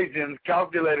 equations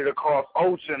calculated across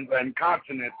oceans and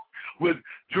continents, with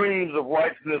dreams of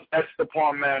righteousness etched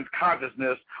upon man's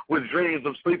consciousness, with dreams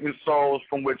of sleeping souls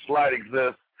from which light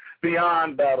exists,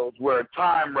 beyond battles where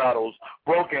time rattles,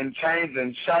 broken chains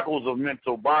and shackles of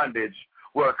mental bondage,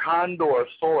 where condors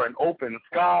soar in open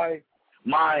sky,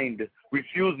 mind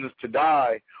refuses to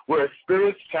die, where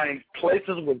spirits change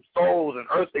places with souls and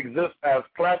earth exists as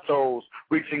plateaus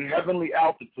reaching heavenly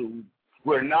altitude,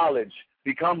 where knowledge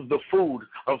becomes the food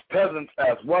of peasants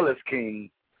as well as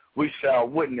kings, we shall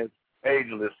witness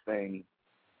ageless things.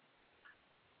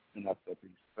 And that's that piece.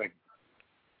 Thank you.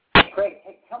 Great.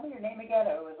 Hey, tell me your name again.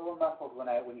 It was a little muffled when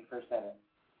you first said it.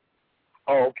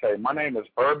 Oh, okay. My name is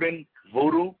Urban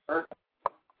Voodoo.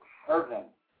 Urban.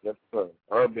 Yes, sir.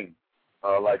 Urban.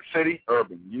 Like city,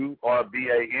 urban.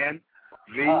 URBAN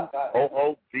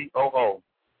VOODOO.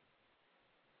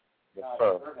 Yes,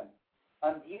 sir. Urban.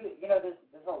 There's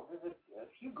a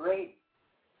few great,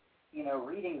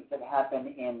 readings that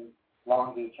happen in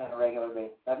Long Beach on a regular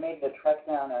basis. I've made the trek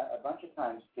down a bunch of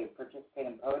times to participate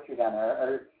in poetry down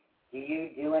there. Do you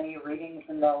do any readings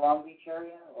in the Long Beach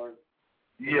area, or?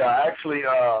 Yeah, I actually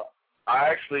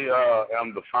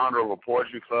am the founder of a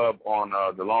poetry club on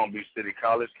the Long Beach City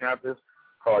College campus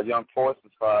called Young Poets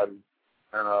Society,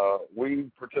 and we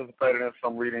participated in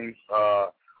some readings.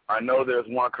 I know there's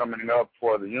one coming up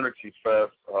for the Unity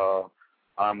Fest.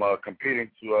 I'm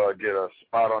competing to get a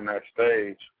spot on that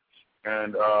stage,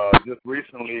 and just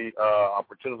recently I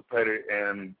participated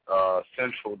in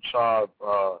Central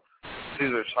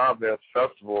Cesar Chavez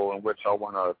Festival, in which I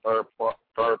won a third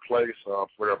place for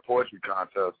their poetry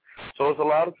contest. So there's a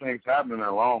lot of things happening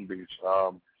in Long Beach,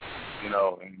 and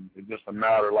it's just a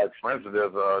matter, like, for instance,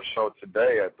 there's a show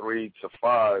today at 3 to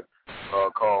 5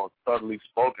 called Subtly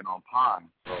Spoken on Pine.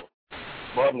 So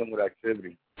bubbling with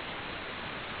activity.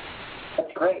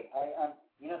 That's great.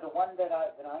 The one that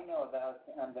I know about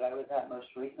that I was at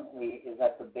most recently is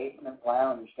at the Basement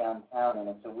Lounge downtown, and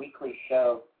it's a weekly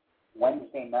show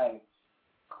Wednesday nights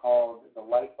called the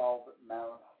Light Bulb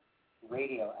Mouth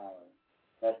Radio Hour.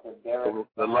 That's a Derek.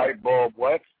 The Light Bulb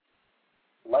what?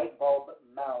 Light Bulb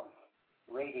Mouth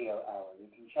Radio Hour. You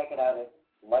can check it out at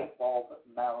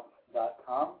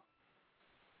lightbulbmouth.com.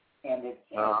 And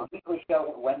it's a weekly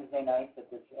show Wednesday nights at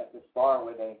this bar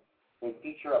where they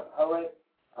feature a poet.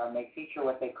 They feature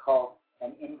what they call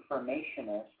an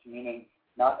informationist, meaning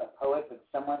not a poet, but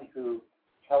someone who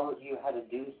tells you how to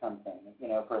do something,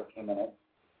 for a few minutes.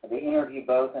 They interview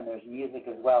both, and there's music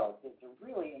as well. It's a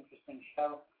really interesting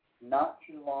show, not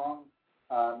too long.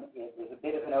 There's a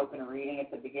bit of an open reading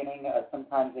at the beginning.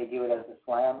 Sometimes they do it as a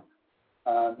slam.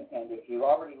 And if you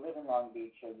already live in Long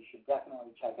Beach, you should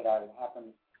definitely check it out. It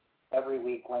happens every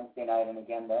week, Wednesday night. And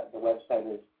again, the website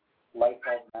is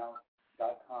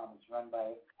lightbulbmouth.com. It's run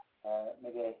by,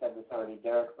 maybe I said this already,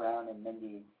 Derek Brown and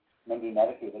Mindy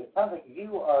Nedeke. But it sounds like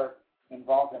you are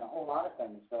involved in a whole lot of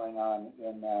things going on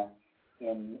in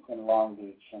Long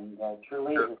Beach, and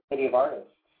truly is a city of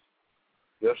artists.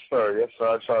 Yes, sir. Yes, sir.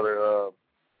 I try to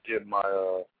get my,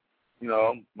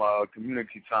 my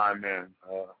community time in.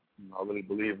 I really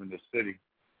believe in the city,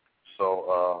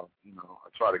 so I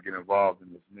try to get involved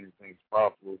in as many things as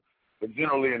possible. But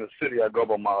generally, in the city, I go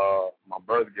by my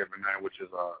birth given name, which is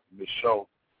Michaux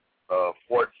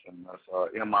Fortson. That's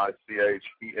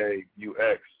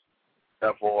MICHEAUX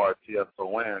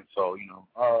FORTSON. So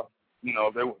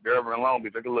if they're ever in Long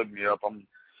Beach, they can look me up. I'm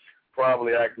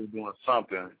probably actually doing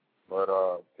something, but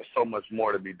there's so much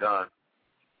more to be done.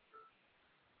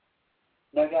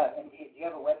 No doubt. And do you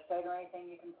have a website or anything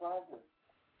you can plug?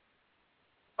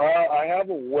 I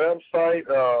have a website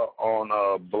on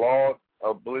blog.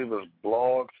 I believe it's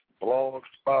Blogspot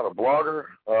or Blogger.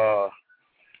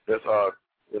 It's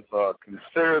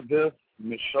Consider This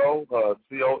Michaux,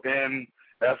 CONSIDERTHIS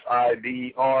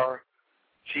 -MICHEAUX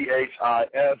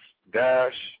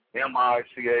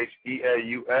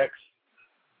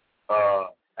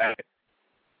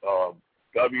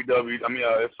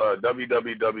It's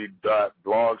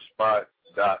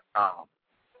www.blogspot.com.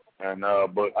 And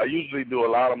but I usually do a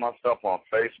lot of my stuff on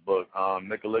Facebook.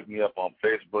 They can look me up on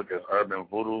Facebook as Urban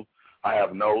Voodoo. I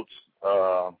have notes,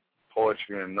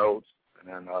 poetry and notes, and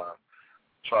then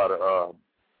try to.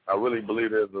 I really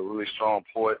believe there's a really strong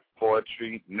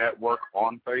poetry network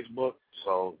on Facebook.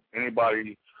 So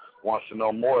anybody wants to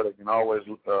know more, they can always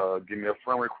give me a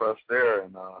friend request there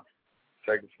and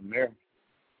take it from there.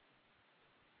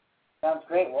 Sounds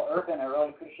great. Well, Urban, I really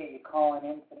appreciate you calling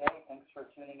in today. Thanks for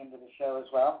tuning into the show as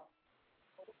well.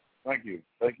 Thank you.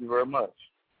 Thank you very much.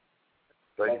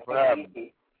 Thank you for having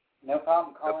me. No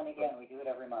problem. Call in again. We do it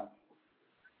every month.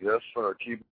 Yes, sir.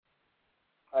 Keep.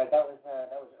 All right, that was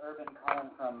Urban calling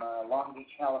from Long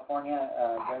Beach, California.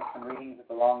 Does some readings at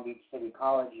the Long Beach City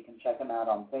College. You can check him out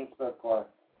on Facebook or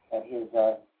at his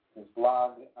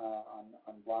blog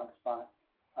on Blogspot.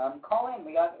 Call in.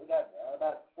 We got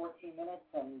about 14 minutes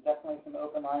and definitely some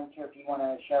open lines here. If you want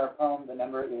to share a poem, the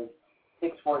number is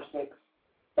 646-716-7362.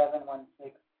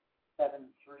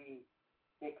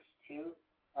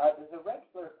 There's a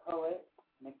regular poet,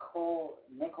 Nicole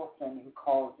Nicholson, who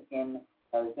calls in.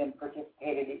 Has been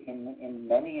participated in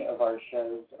many of our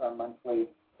shows, our monthly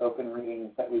open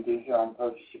readings that we do here on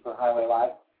Poetry Superhighway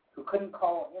Live, who couldn't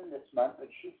call in this month, but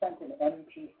she sent an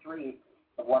MP3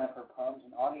 of one of her poems,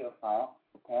 an audio file,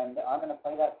 and I'm going to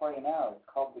play that for you now. It's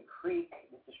called The Creek.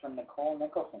 This is from Nicole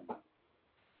Nicholson.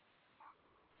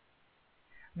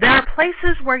 There are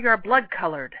places where you're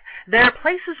blood-colored. There are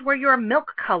places where you're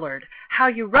milk-colored. How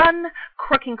you run,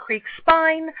 Crooking Creek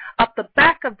spine, up the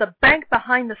back of the bank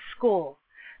behind the school.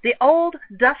 The old,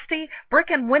 dusty, brick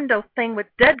and window thing with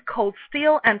dead cold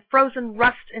steel and frozen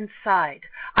rust inside.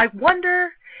 I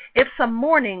wonder if some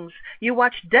mornings you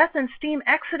watch death and steam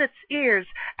exit its ears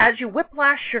as you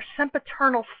whiplash your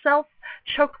sempiternal self,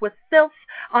 choked with filth,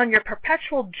 on your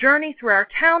perpetual journey through our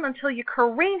town until you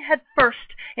careen head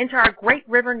first into our great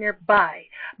river nearby.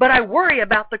 But I worry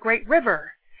about the great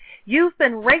river. You've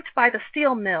been raped by the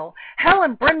steel mill. Hell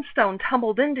and brimstone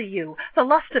tumbled into you, the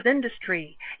lust of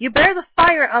industry. You bear the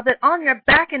fire of it on your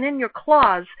back and in your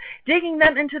claws, digging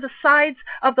them into the sides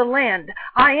of the land.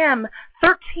 I am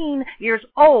 13 years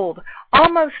old,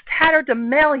 almost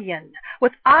tatterdemalion,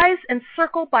 with eyes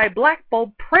encircled by black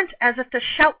bulb print as if to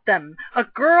shout them. A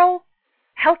girl,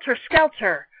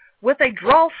 helter-skelter, with a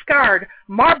drawl-scarred,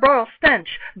 Marlboro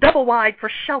stench, double-wide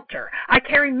for shelter. I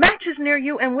carry matches near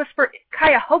you and whisper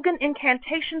Cuyahogan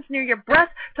incantations near your breath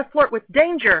to flirt with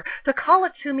danger, to call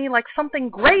it to me like something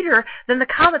greater than the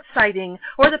comet sighting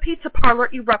or the pizza parlor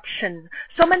eruption.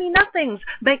 So many nothings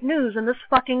make news in this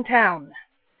fucking town.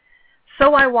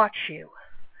 So I watch you.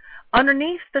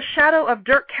 Underneath the shadow of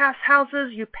dirt-cast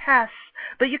houses you pass,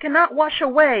 but you cannot wash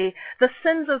away the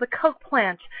sins of the coke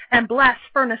plant and blast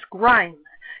furnace grime.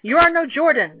 You are no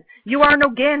Jordan. You are no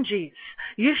Ganges.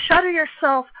 You shudder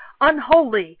yourself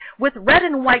unholy with red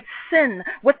and white sin,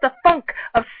 with the funk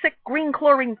of sick green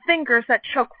chlorine fingers that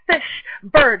choke fish,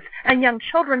 birds, and young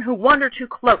children who wander too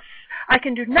close. I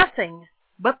can do nothing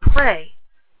but pray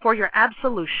for your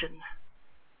absolution.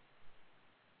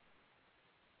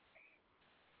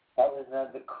 That was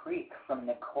The Creek from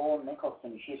Nicole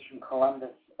Nicholson. She's from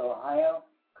Columbus, Ohio.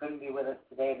 Couldn't be with us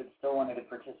today, but still wanted to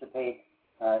participate.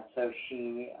 So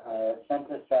she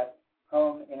sent us that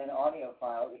poem in an audio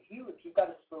file. If you've got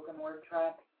a spoken word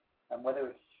track, whether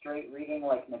it's straight reading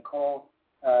like Nicole,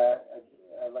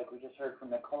 like we just heard from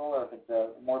Nicole, or if it's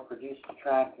a more produced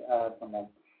track from a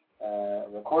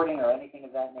recording or anything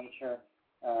of that nature,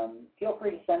 feel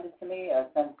free to send it to me.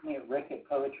 Send it to me at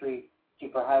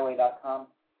rick@poetrysuperhighway.com.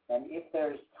 And if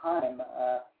there's time,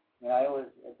 I always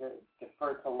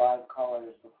defer to live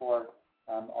callers before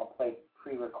I'll play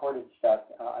pre-recorded stuff.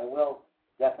 I will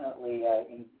definitely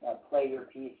play your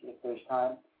piece if there's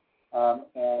time.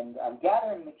 And I'm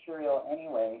gathering material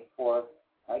anyway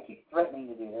I keep threatening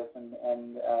to do this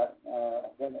and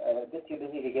I've been a bit too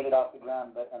busy to get it off the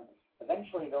ground, but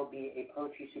eventually there'll be a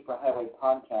Poetry Superhighway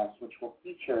podcast which will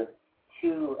feature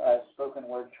 2 spoken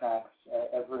word tracks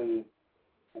every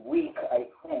week, I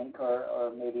think,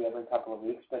 or maybe every couple of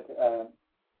weeks, but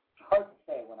hard to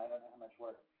say when I don't know how much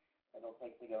work it'll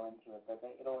take to go into it, but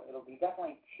it'll be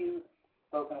definitely 2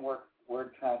 spoken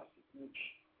word tracks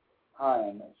each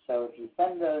time. So if you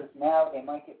send those now, they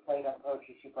might get played on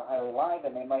Poetry Superhighway Live,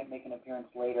 and they might make an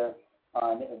appearance later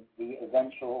on the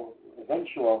eventual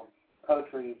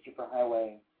Poetry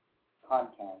Superhighway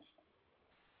podcast,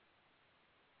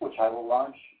 which I will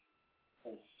launch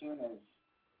as soon as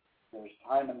there's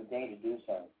time in the day to do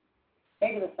so.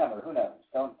 Maybe this summer, who knows?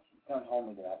 Don't hold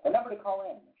me to that. The number to call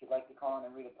in, if you'd like to call in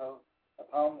and read a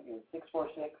poem, is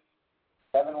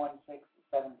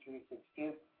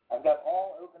 7362. I've got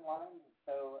all open lines,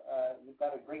 so you've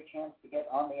got a great chance to get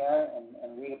on the air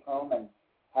and read a poem and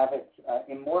have it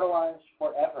immortalized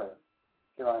forever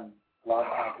here on Blog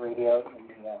Talk Radio in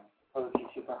the Poetry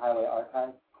Superhighway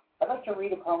archives. I'd like to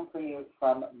read a poem for you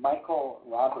from Michael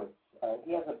Roberts.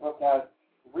 He has a book out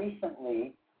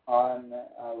recently on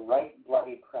Right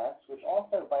Bloody Press, which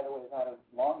also, by the way, is out of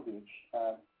Long Beach.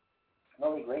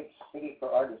 Really great city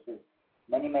for artists. There's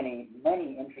many, many,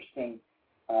 many interesting,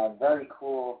 very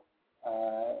cool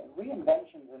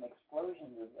reinventions and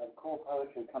explosions of cool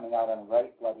poetry coming out on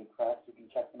Right Bloody Press. You can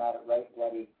check them out at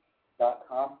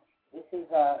rightbloody.com. This is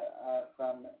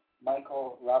from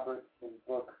Michael Roberts'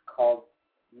 book called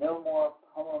No More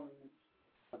Poems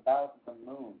About the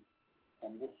Moon.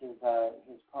 And this is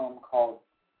his poem called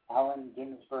Allen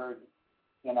Ginsberg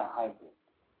in a Hybrid.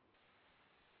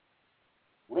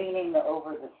 Leaning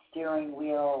over the steering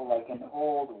wheel like an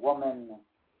old woman,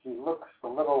 he looks a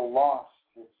little lost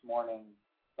this morning,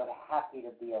 but happy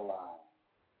to be alive.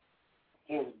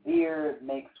 His beard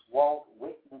makes Walt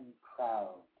Whitman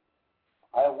proud.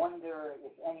 I wonder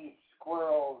if any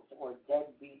squirrels or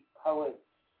deadbeat poets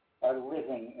are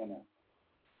living in it.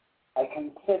 I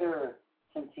consider,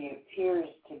 since he appears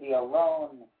to be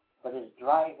alone but is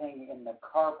driving in the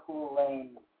carpool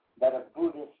lane, that a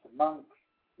Buddhist monk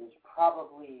is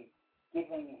probably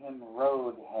giving him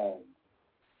road head.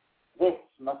 This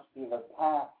must be the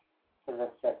path to the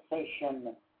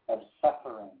cessation of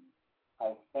suffering,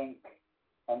 I think,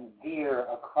 and veer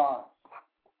across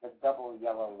the double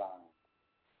yellow line.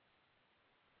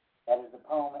 That is the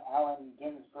poem Allen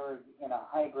Ginsberg in a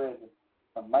Hybrid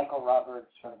from Michael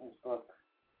Roberts from his book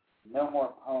No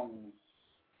More Poems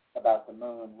About the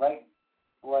Moon. Right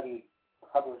Bloody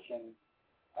Publishing,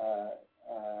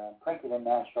 printed in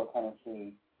Nashville,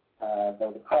 Tennessee,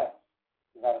 though the press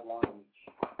is out of Long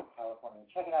Beach, California.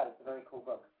 Check it out. It's a very cool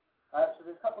book. So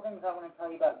there's a couple things I want to tell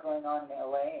you about going on in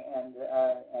LA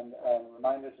and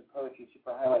reminders of Poetry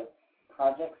Superhighway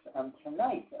projects.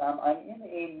 Tonight, I'm in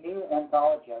a new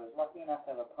anthology. I was lucky enough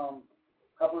to have a poem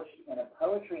published in a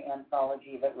poetry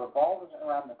anthology that revolves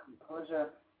around the composer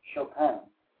Chopin.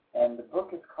 And the book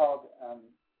is called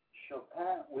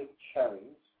Chopin with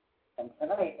Cherries. And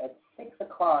tonight at 6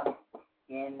 o'clock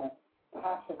in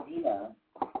Pasadena,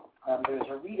 there's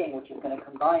a reading which is going to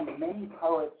combine many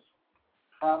poets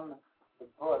from the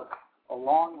book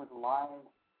along with live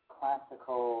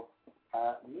classical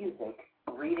music,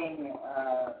 reading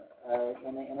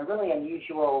in a really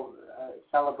unusual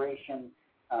celebration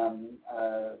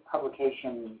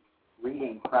publication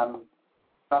reading from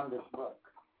this book.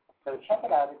 So check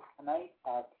it out. It's tonight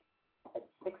at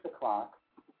 6 o'clock.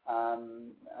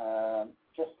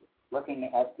 Just looking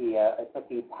at it's at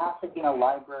the Pasadena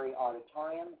Library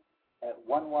Auditorium at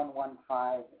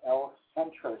 1115 El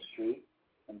Centro Street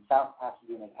in South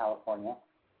Pasadena, California.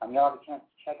 You'll have a chance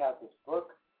to check out this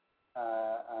book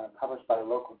published by a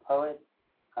local poet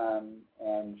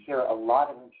and hear a lot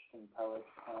of interesting poets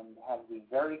and have the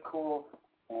very cool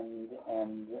and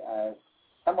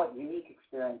somewhat unique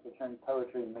experience of hearing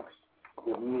poetry mixed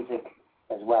with music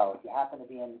as well. If you happen to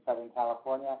be in Southern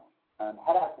California,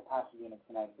 head out to Pasadena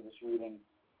tonight for this reading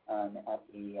at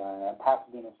the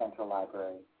Pasadena Central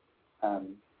Library.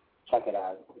 Check it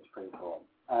out. It's pretty cool.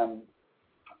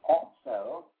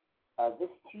 Also, this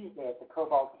Tuesday at the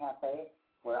Cobalt Cafe,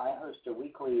 where I host a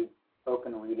weekly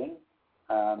open reading,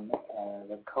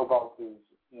 the Cobalt is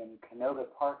in Canoga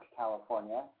Park,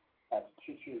 California. That's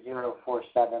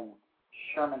 22047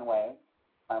 Sherman Way,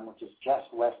 which is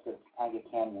just west of Topanga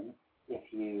Canyon, if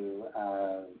you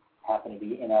happen to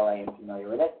be in LA and familiar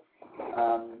with it.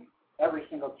 Every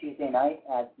single Tuesday night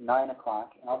at 9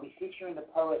 o'clock, and I'll be featuring the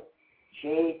poet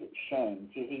Jade Shames.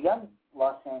 He's a young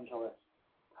Los Angeles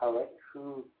poet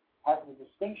who has the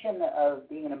distinction of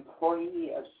being an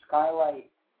employee of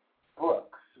Skylight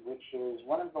Books, which is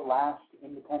one of the last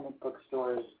independent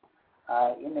bookstores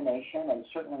in the nation, and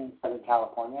certainly in Southern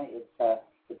California.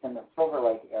 It's in the Silver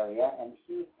Lake area, and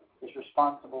he is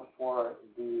responsible for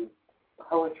the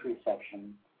poetry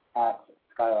section at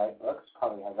Skylight Books.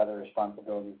 Probably has other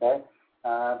responsibilities there,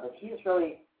 but he has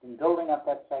really been building up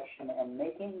that section and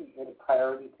making it a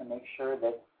priority to make sure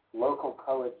that local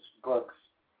poets' books,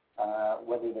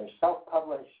 whether they're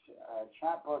self-published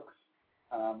chapbooks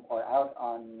or out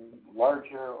on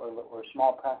larger or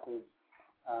small presses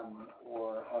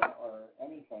or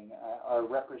anything, are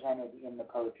represented in the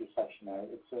poetry section there.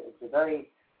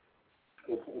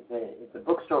 It's a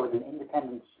bookstore with an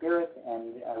independent spirit,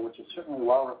 and which is certainly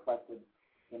well reflected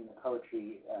in the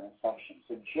poetry section.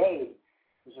 So Jade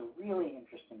is a really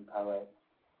interesting poet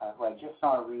who I just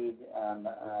saw read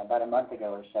about a month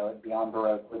ago or so at Beyond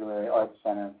Baroque Literary Arts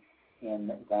Center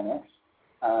in Venice,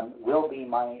 will be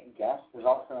my guest. There's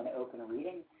also an open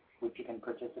reading, which you can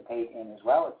participate in as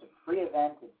well. It's a free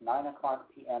event. It's 9 o'clock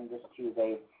p.m. this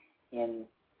Tuesday in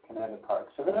Canada Park.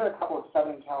 So there are a couple of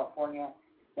Southern California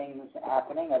things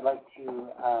happening. I'd like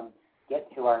to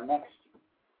get to our next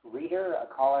reader, a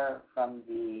caller from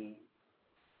the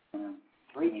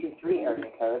 323 area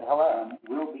code. Hello.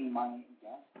 Will be my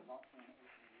guest.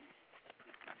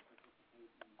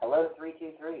 Hello,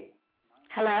 323.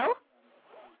 Hello?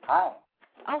 Hi.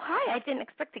 Oh, hi. I didn't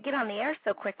expect to get on the air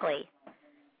so quickly.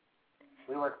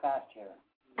 We work fast here.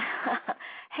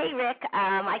 Hey, Rick.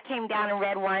 I came down and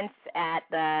read once at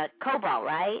the Cobalt,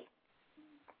 right?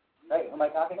 Right. Who am I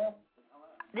talking to?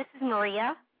 This is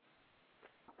Maria.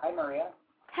 Hi, Maria.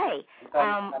 Hey. So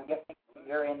I'm guessing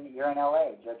you're in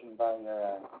LA, judging by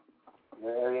your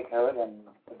area code and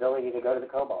ability to go to the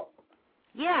Cobalt.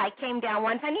 Yeah, I came down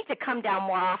once. I need to come down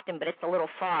more often, but it's a little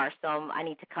far, so I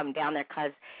need to come down there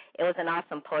because it was an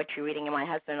awesome poetry reading, and my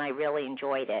husband and I really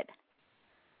enjoyed it.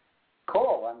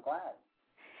 Cool. I'm glad.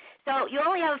 So you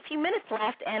only have a few minutes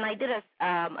left, and I did a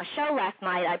show last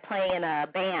night. I play in a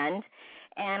band,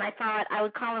 and I thought I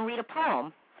would call and read a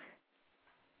poem.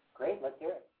 Great. Let's hear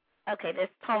it. Okay, this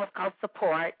poem is called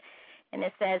Support, and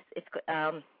it says, it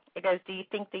goes, do you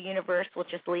think the universe will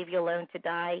just leave you alone to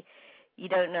die? You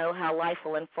don't know how life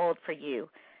will unfold for you.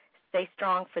 Stay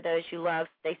strong for those you love.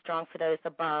 Stay strong for those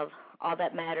above. All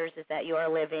that matters is that you are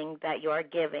living, that you are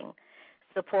giving.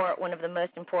 Support, one of the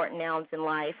most important nouns in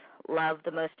life. Love,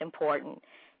 the most important.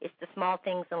 It's the small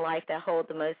things in life that hold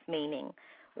the most meaning.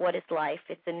 What is life?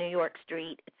 It's a New York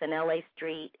street. It's an LA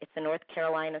street. It's a North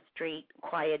Carolina street.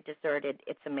 Quiet, deserted.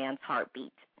 It's a man's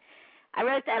heartbeat. I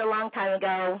wrote that a long time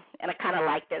ago, and I kind of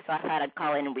liked it, so I thought I'd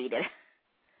call in and read it.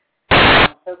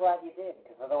 I'm so glad you did,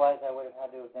 because otherwise I would have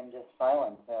had to have been just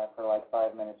silent for like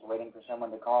 5 minutes waiting for someone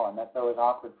to call, and that's always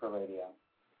awkward for radio.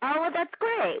 Oh, well, that's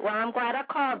great. Well, I'm glad I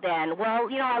called then. Well,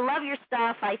 I love your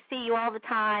stuff. I see you all the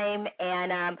time,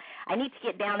 and I need to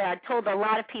get down there. I've told a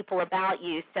lot of people about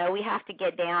you, so we have to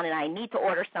get down, and I need to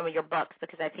order some of your books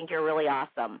because I think you're really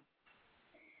awesome.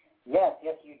 Yes,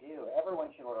 you do. Everyone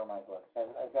should order my books.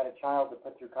 I've got a child to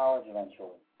put through college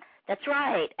eventually. That's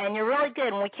right, and you're really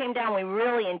good. When we came down, we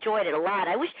really enjoyed it a lot.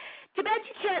 Too bad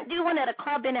you can't do one at a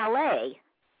club in L.A.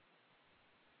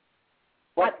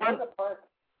 Well, Rosa Park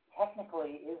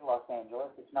technically is Los Angeles.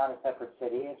 It's not a separate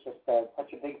city. It's just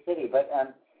such a big city. But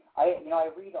I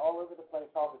read all over the place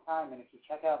all the time, and if you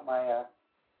check out my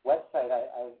website,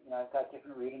 I've got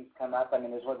different readings come up. I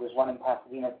mean, there's one in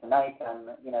Pasadena tonight.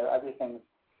 Other things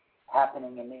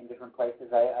happening in different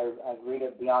places. I read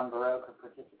at Beyond Baroque or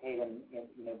participate in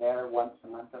there once a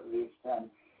month at least. There's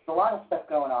a lot of stuff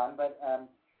going on, but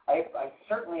I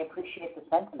certainly appreciate the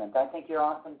sentiment. I think you're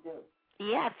awesome too.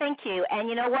 Yeah, thank you. And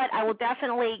you know what? I will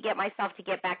definitely get myself to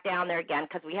get back down there again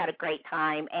because we had a great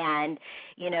time. And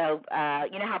you know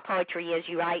how poetry is.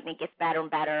 You write and it gets better and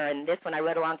better. And this one I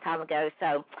wrote a long time ago.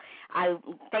 So I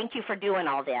thank you for doing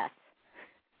all this.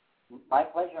 My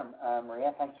pleasure,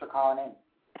 Maria. Thanks for calling in.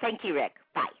 Thank you, Rick.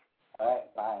 Bye. All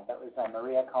right, bye. That was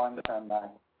Maria calling from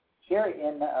here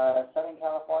in Southern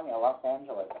California, Los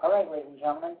Angeles. All right, ladies and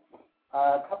gentlemen,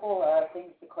 a couple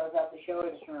things to close out the show. I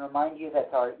just want to remind you that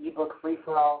our ebook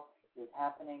free-for-all is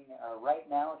happening right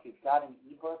now. If you've got an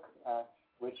ebook,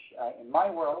 which in my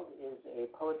world is a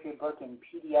poetry book in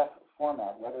PDF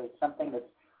format, whether it's something that's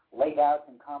laid out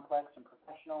and complex and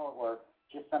professional or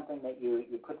just something that you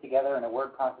put together in a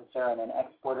word processor and then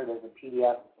export it as a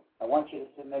PDF, I want you to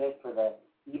submit it for the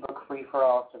ebook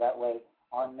free-for-all, so that way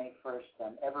on May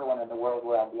 1st, everyone in the world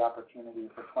will have the opportunity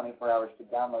for 24 hours to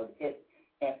download it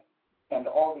and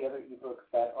all the other ebooks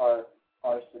that are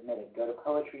submitted. Go to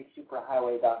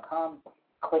poetrysuperhighway.com,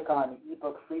 click on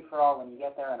ebook free-for-all when you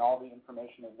get there, and all the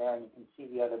information is there, and you can see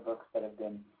the other books that have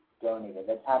been donated.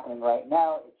 That's happening right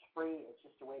now. It's free. It's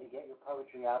just a way to get your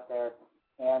poetry out there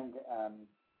and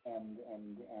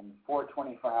for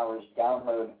 24 hours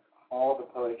download all the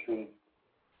poetry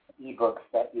ebooks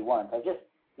that you want.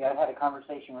 I've had a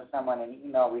conversation with someone in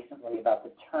email recently about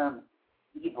the term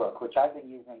ebook, which I've been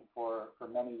using for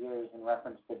many years in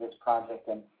reference to this project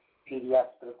and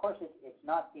PDFs. But of course, it's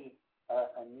not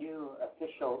a new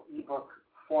official ebook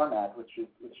format which you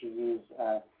use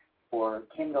for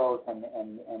Kindles and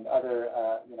other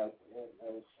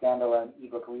standalone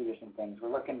ebook readers and things.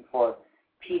 We're looking for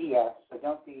PDFs, so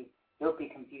don't be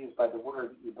confused by the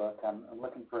word ebook. I'm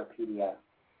looking for a PDF.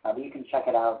 But you can check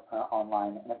it out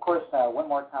online. And of course, one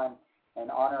more time, in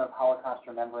honor of Holocaust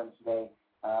Remembrance Day,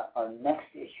 our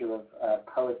next issue of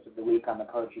Poets of the Week on the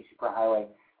Poetry Superhighway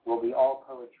will be all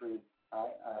poetry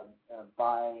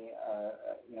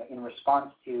in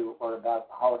response to or about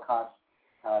the Holocaust.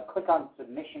 Click on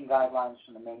submission guidelines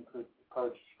from the main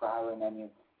Poetry Superhighway menu.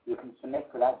 You can submit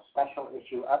for that special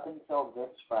issue up until this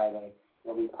Friday.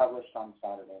 It'll be published on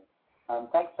Saturday.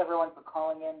 Thanks, everyone, for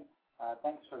calling in.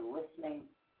 Thanks for listening.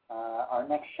 Our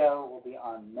next show will be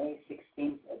on May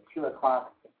 16th at 2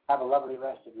 o'clock. Have a lovely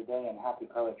rest of your day and happy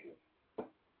poetry.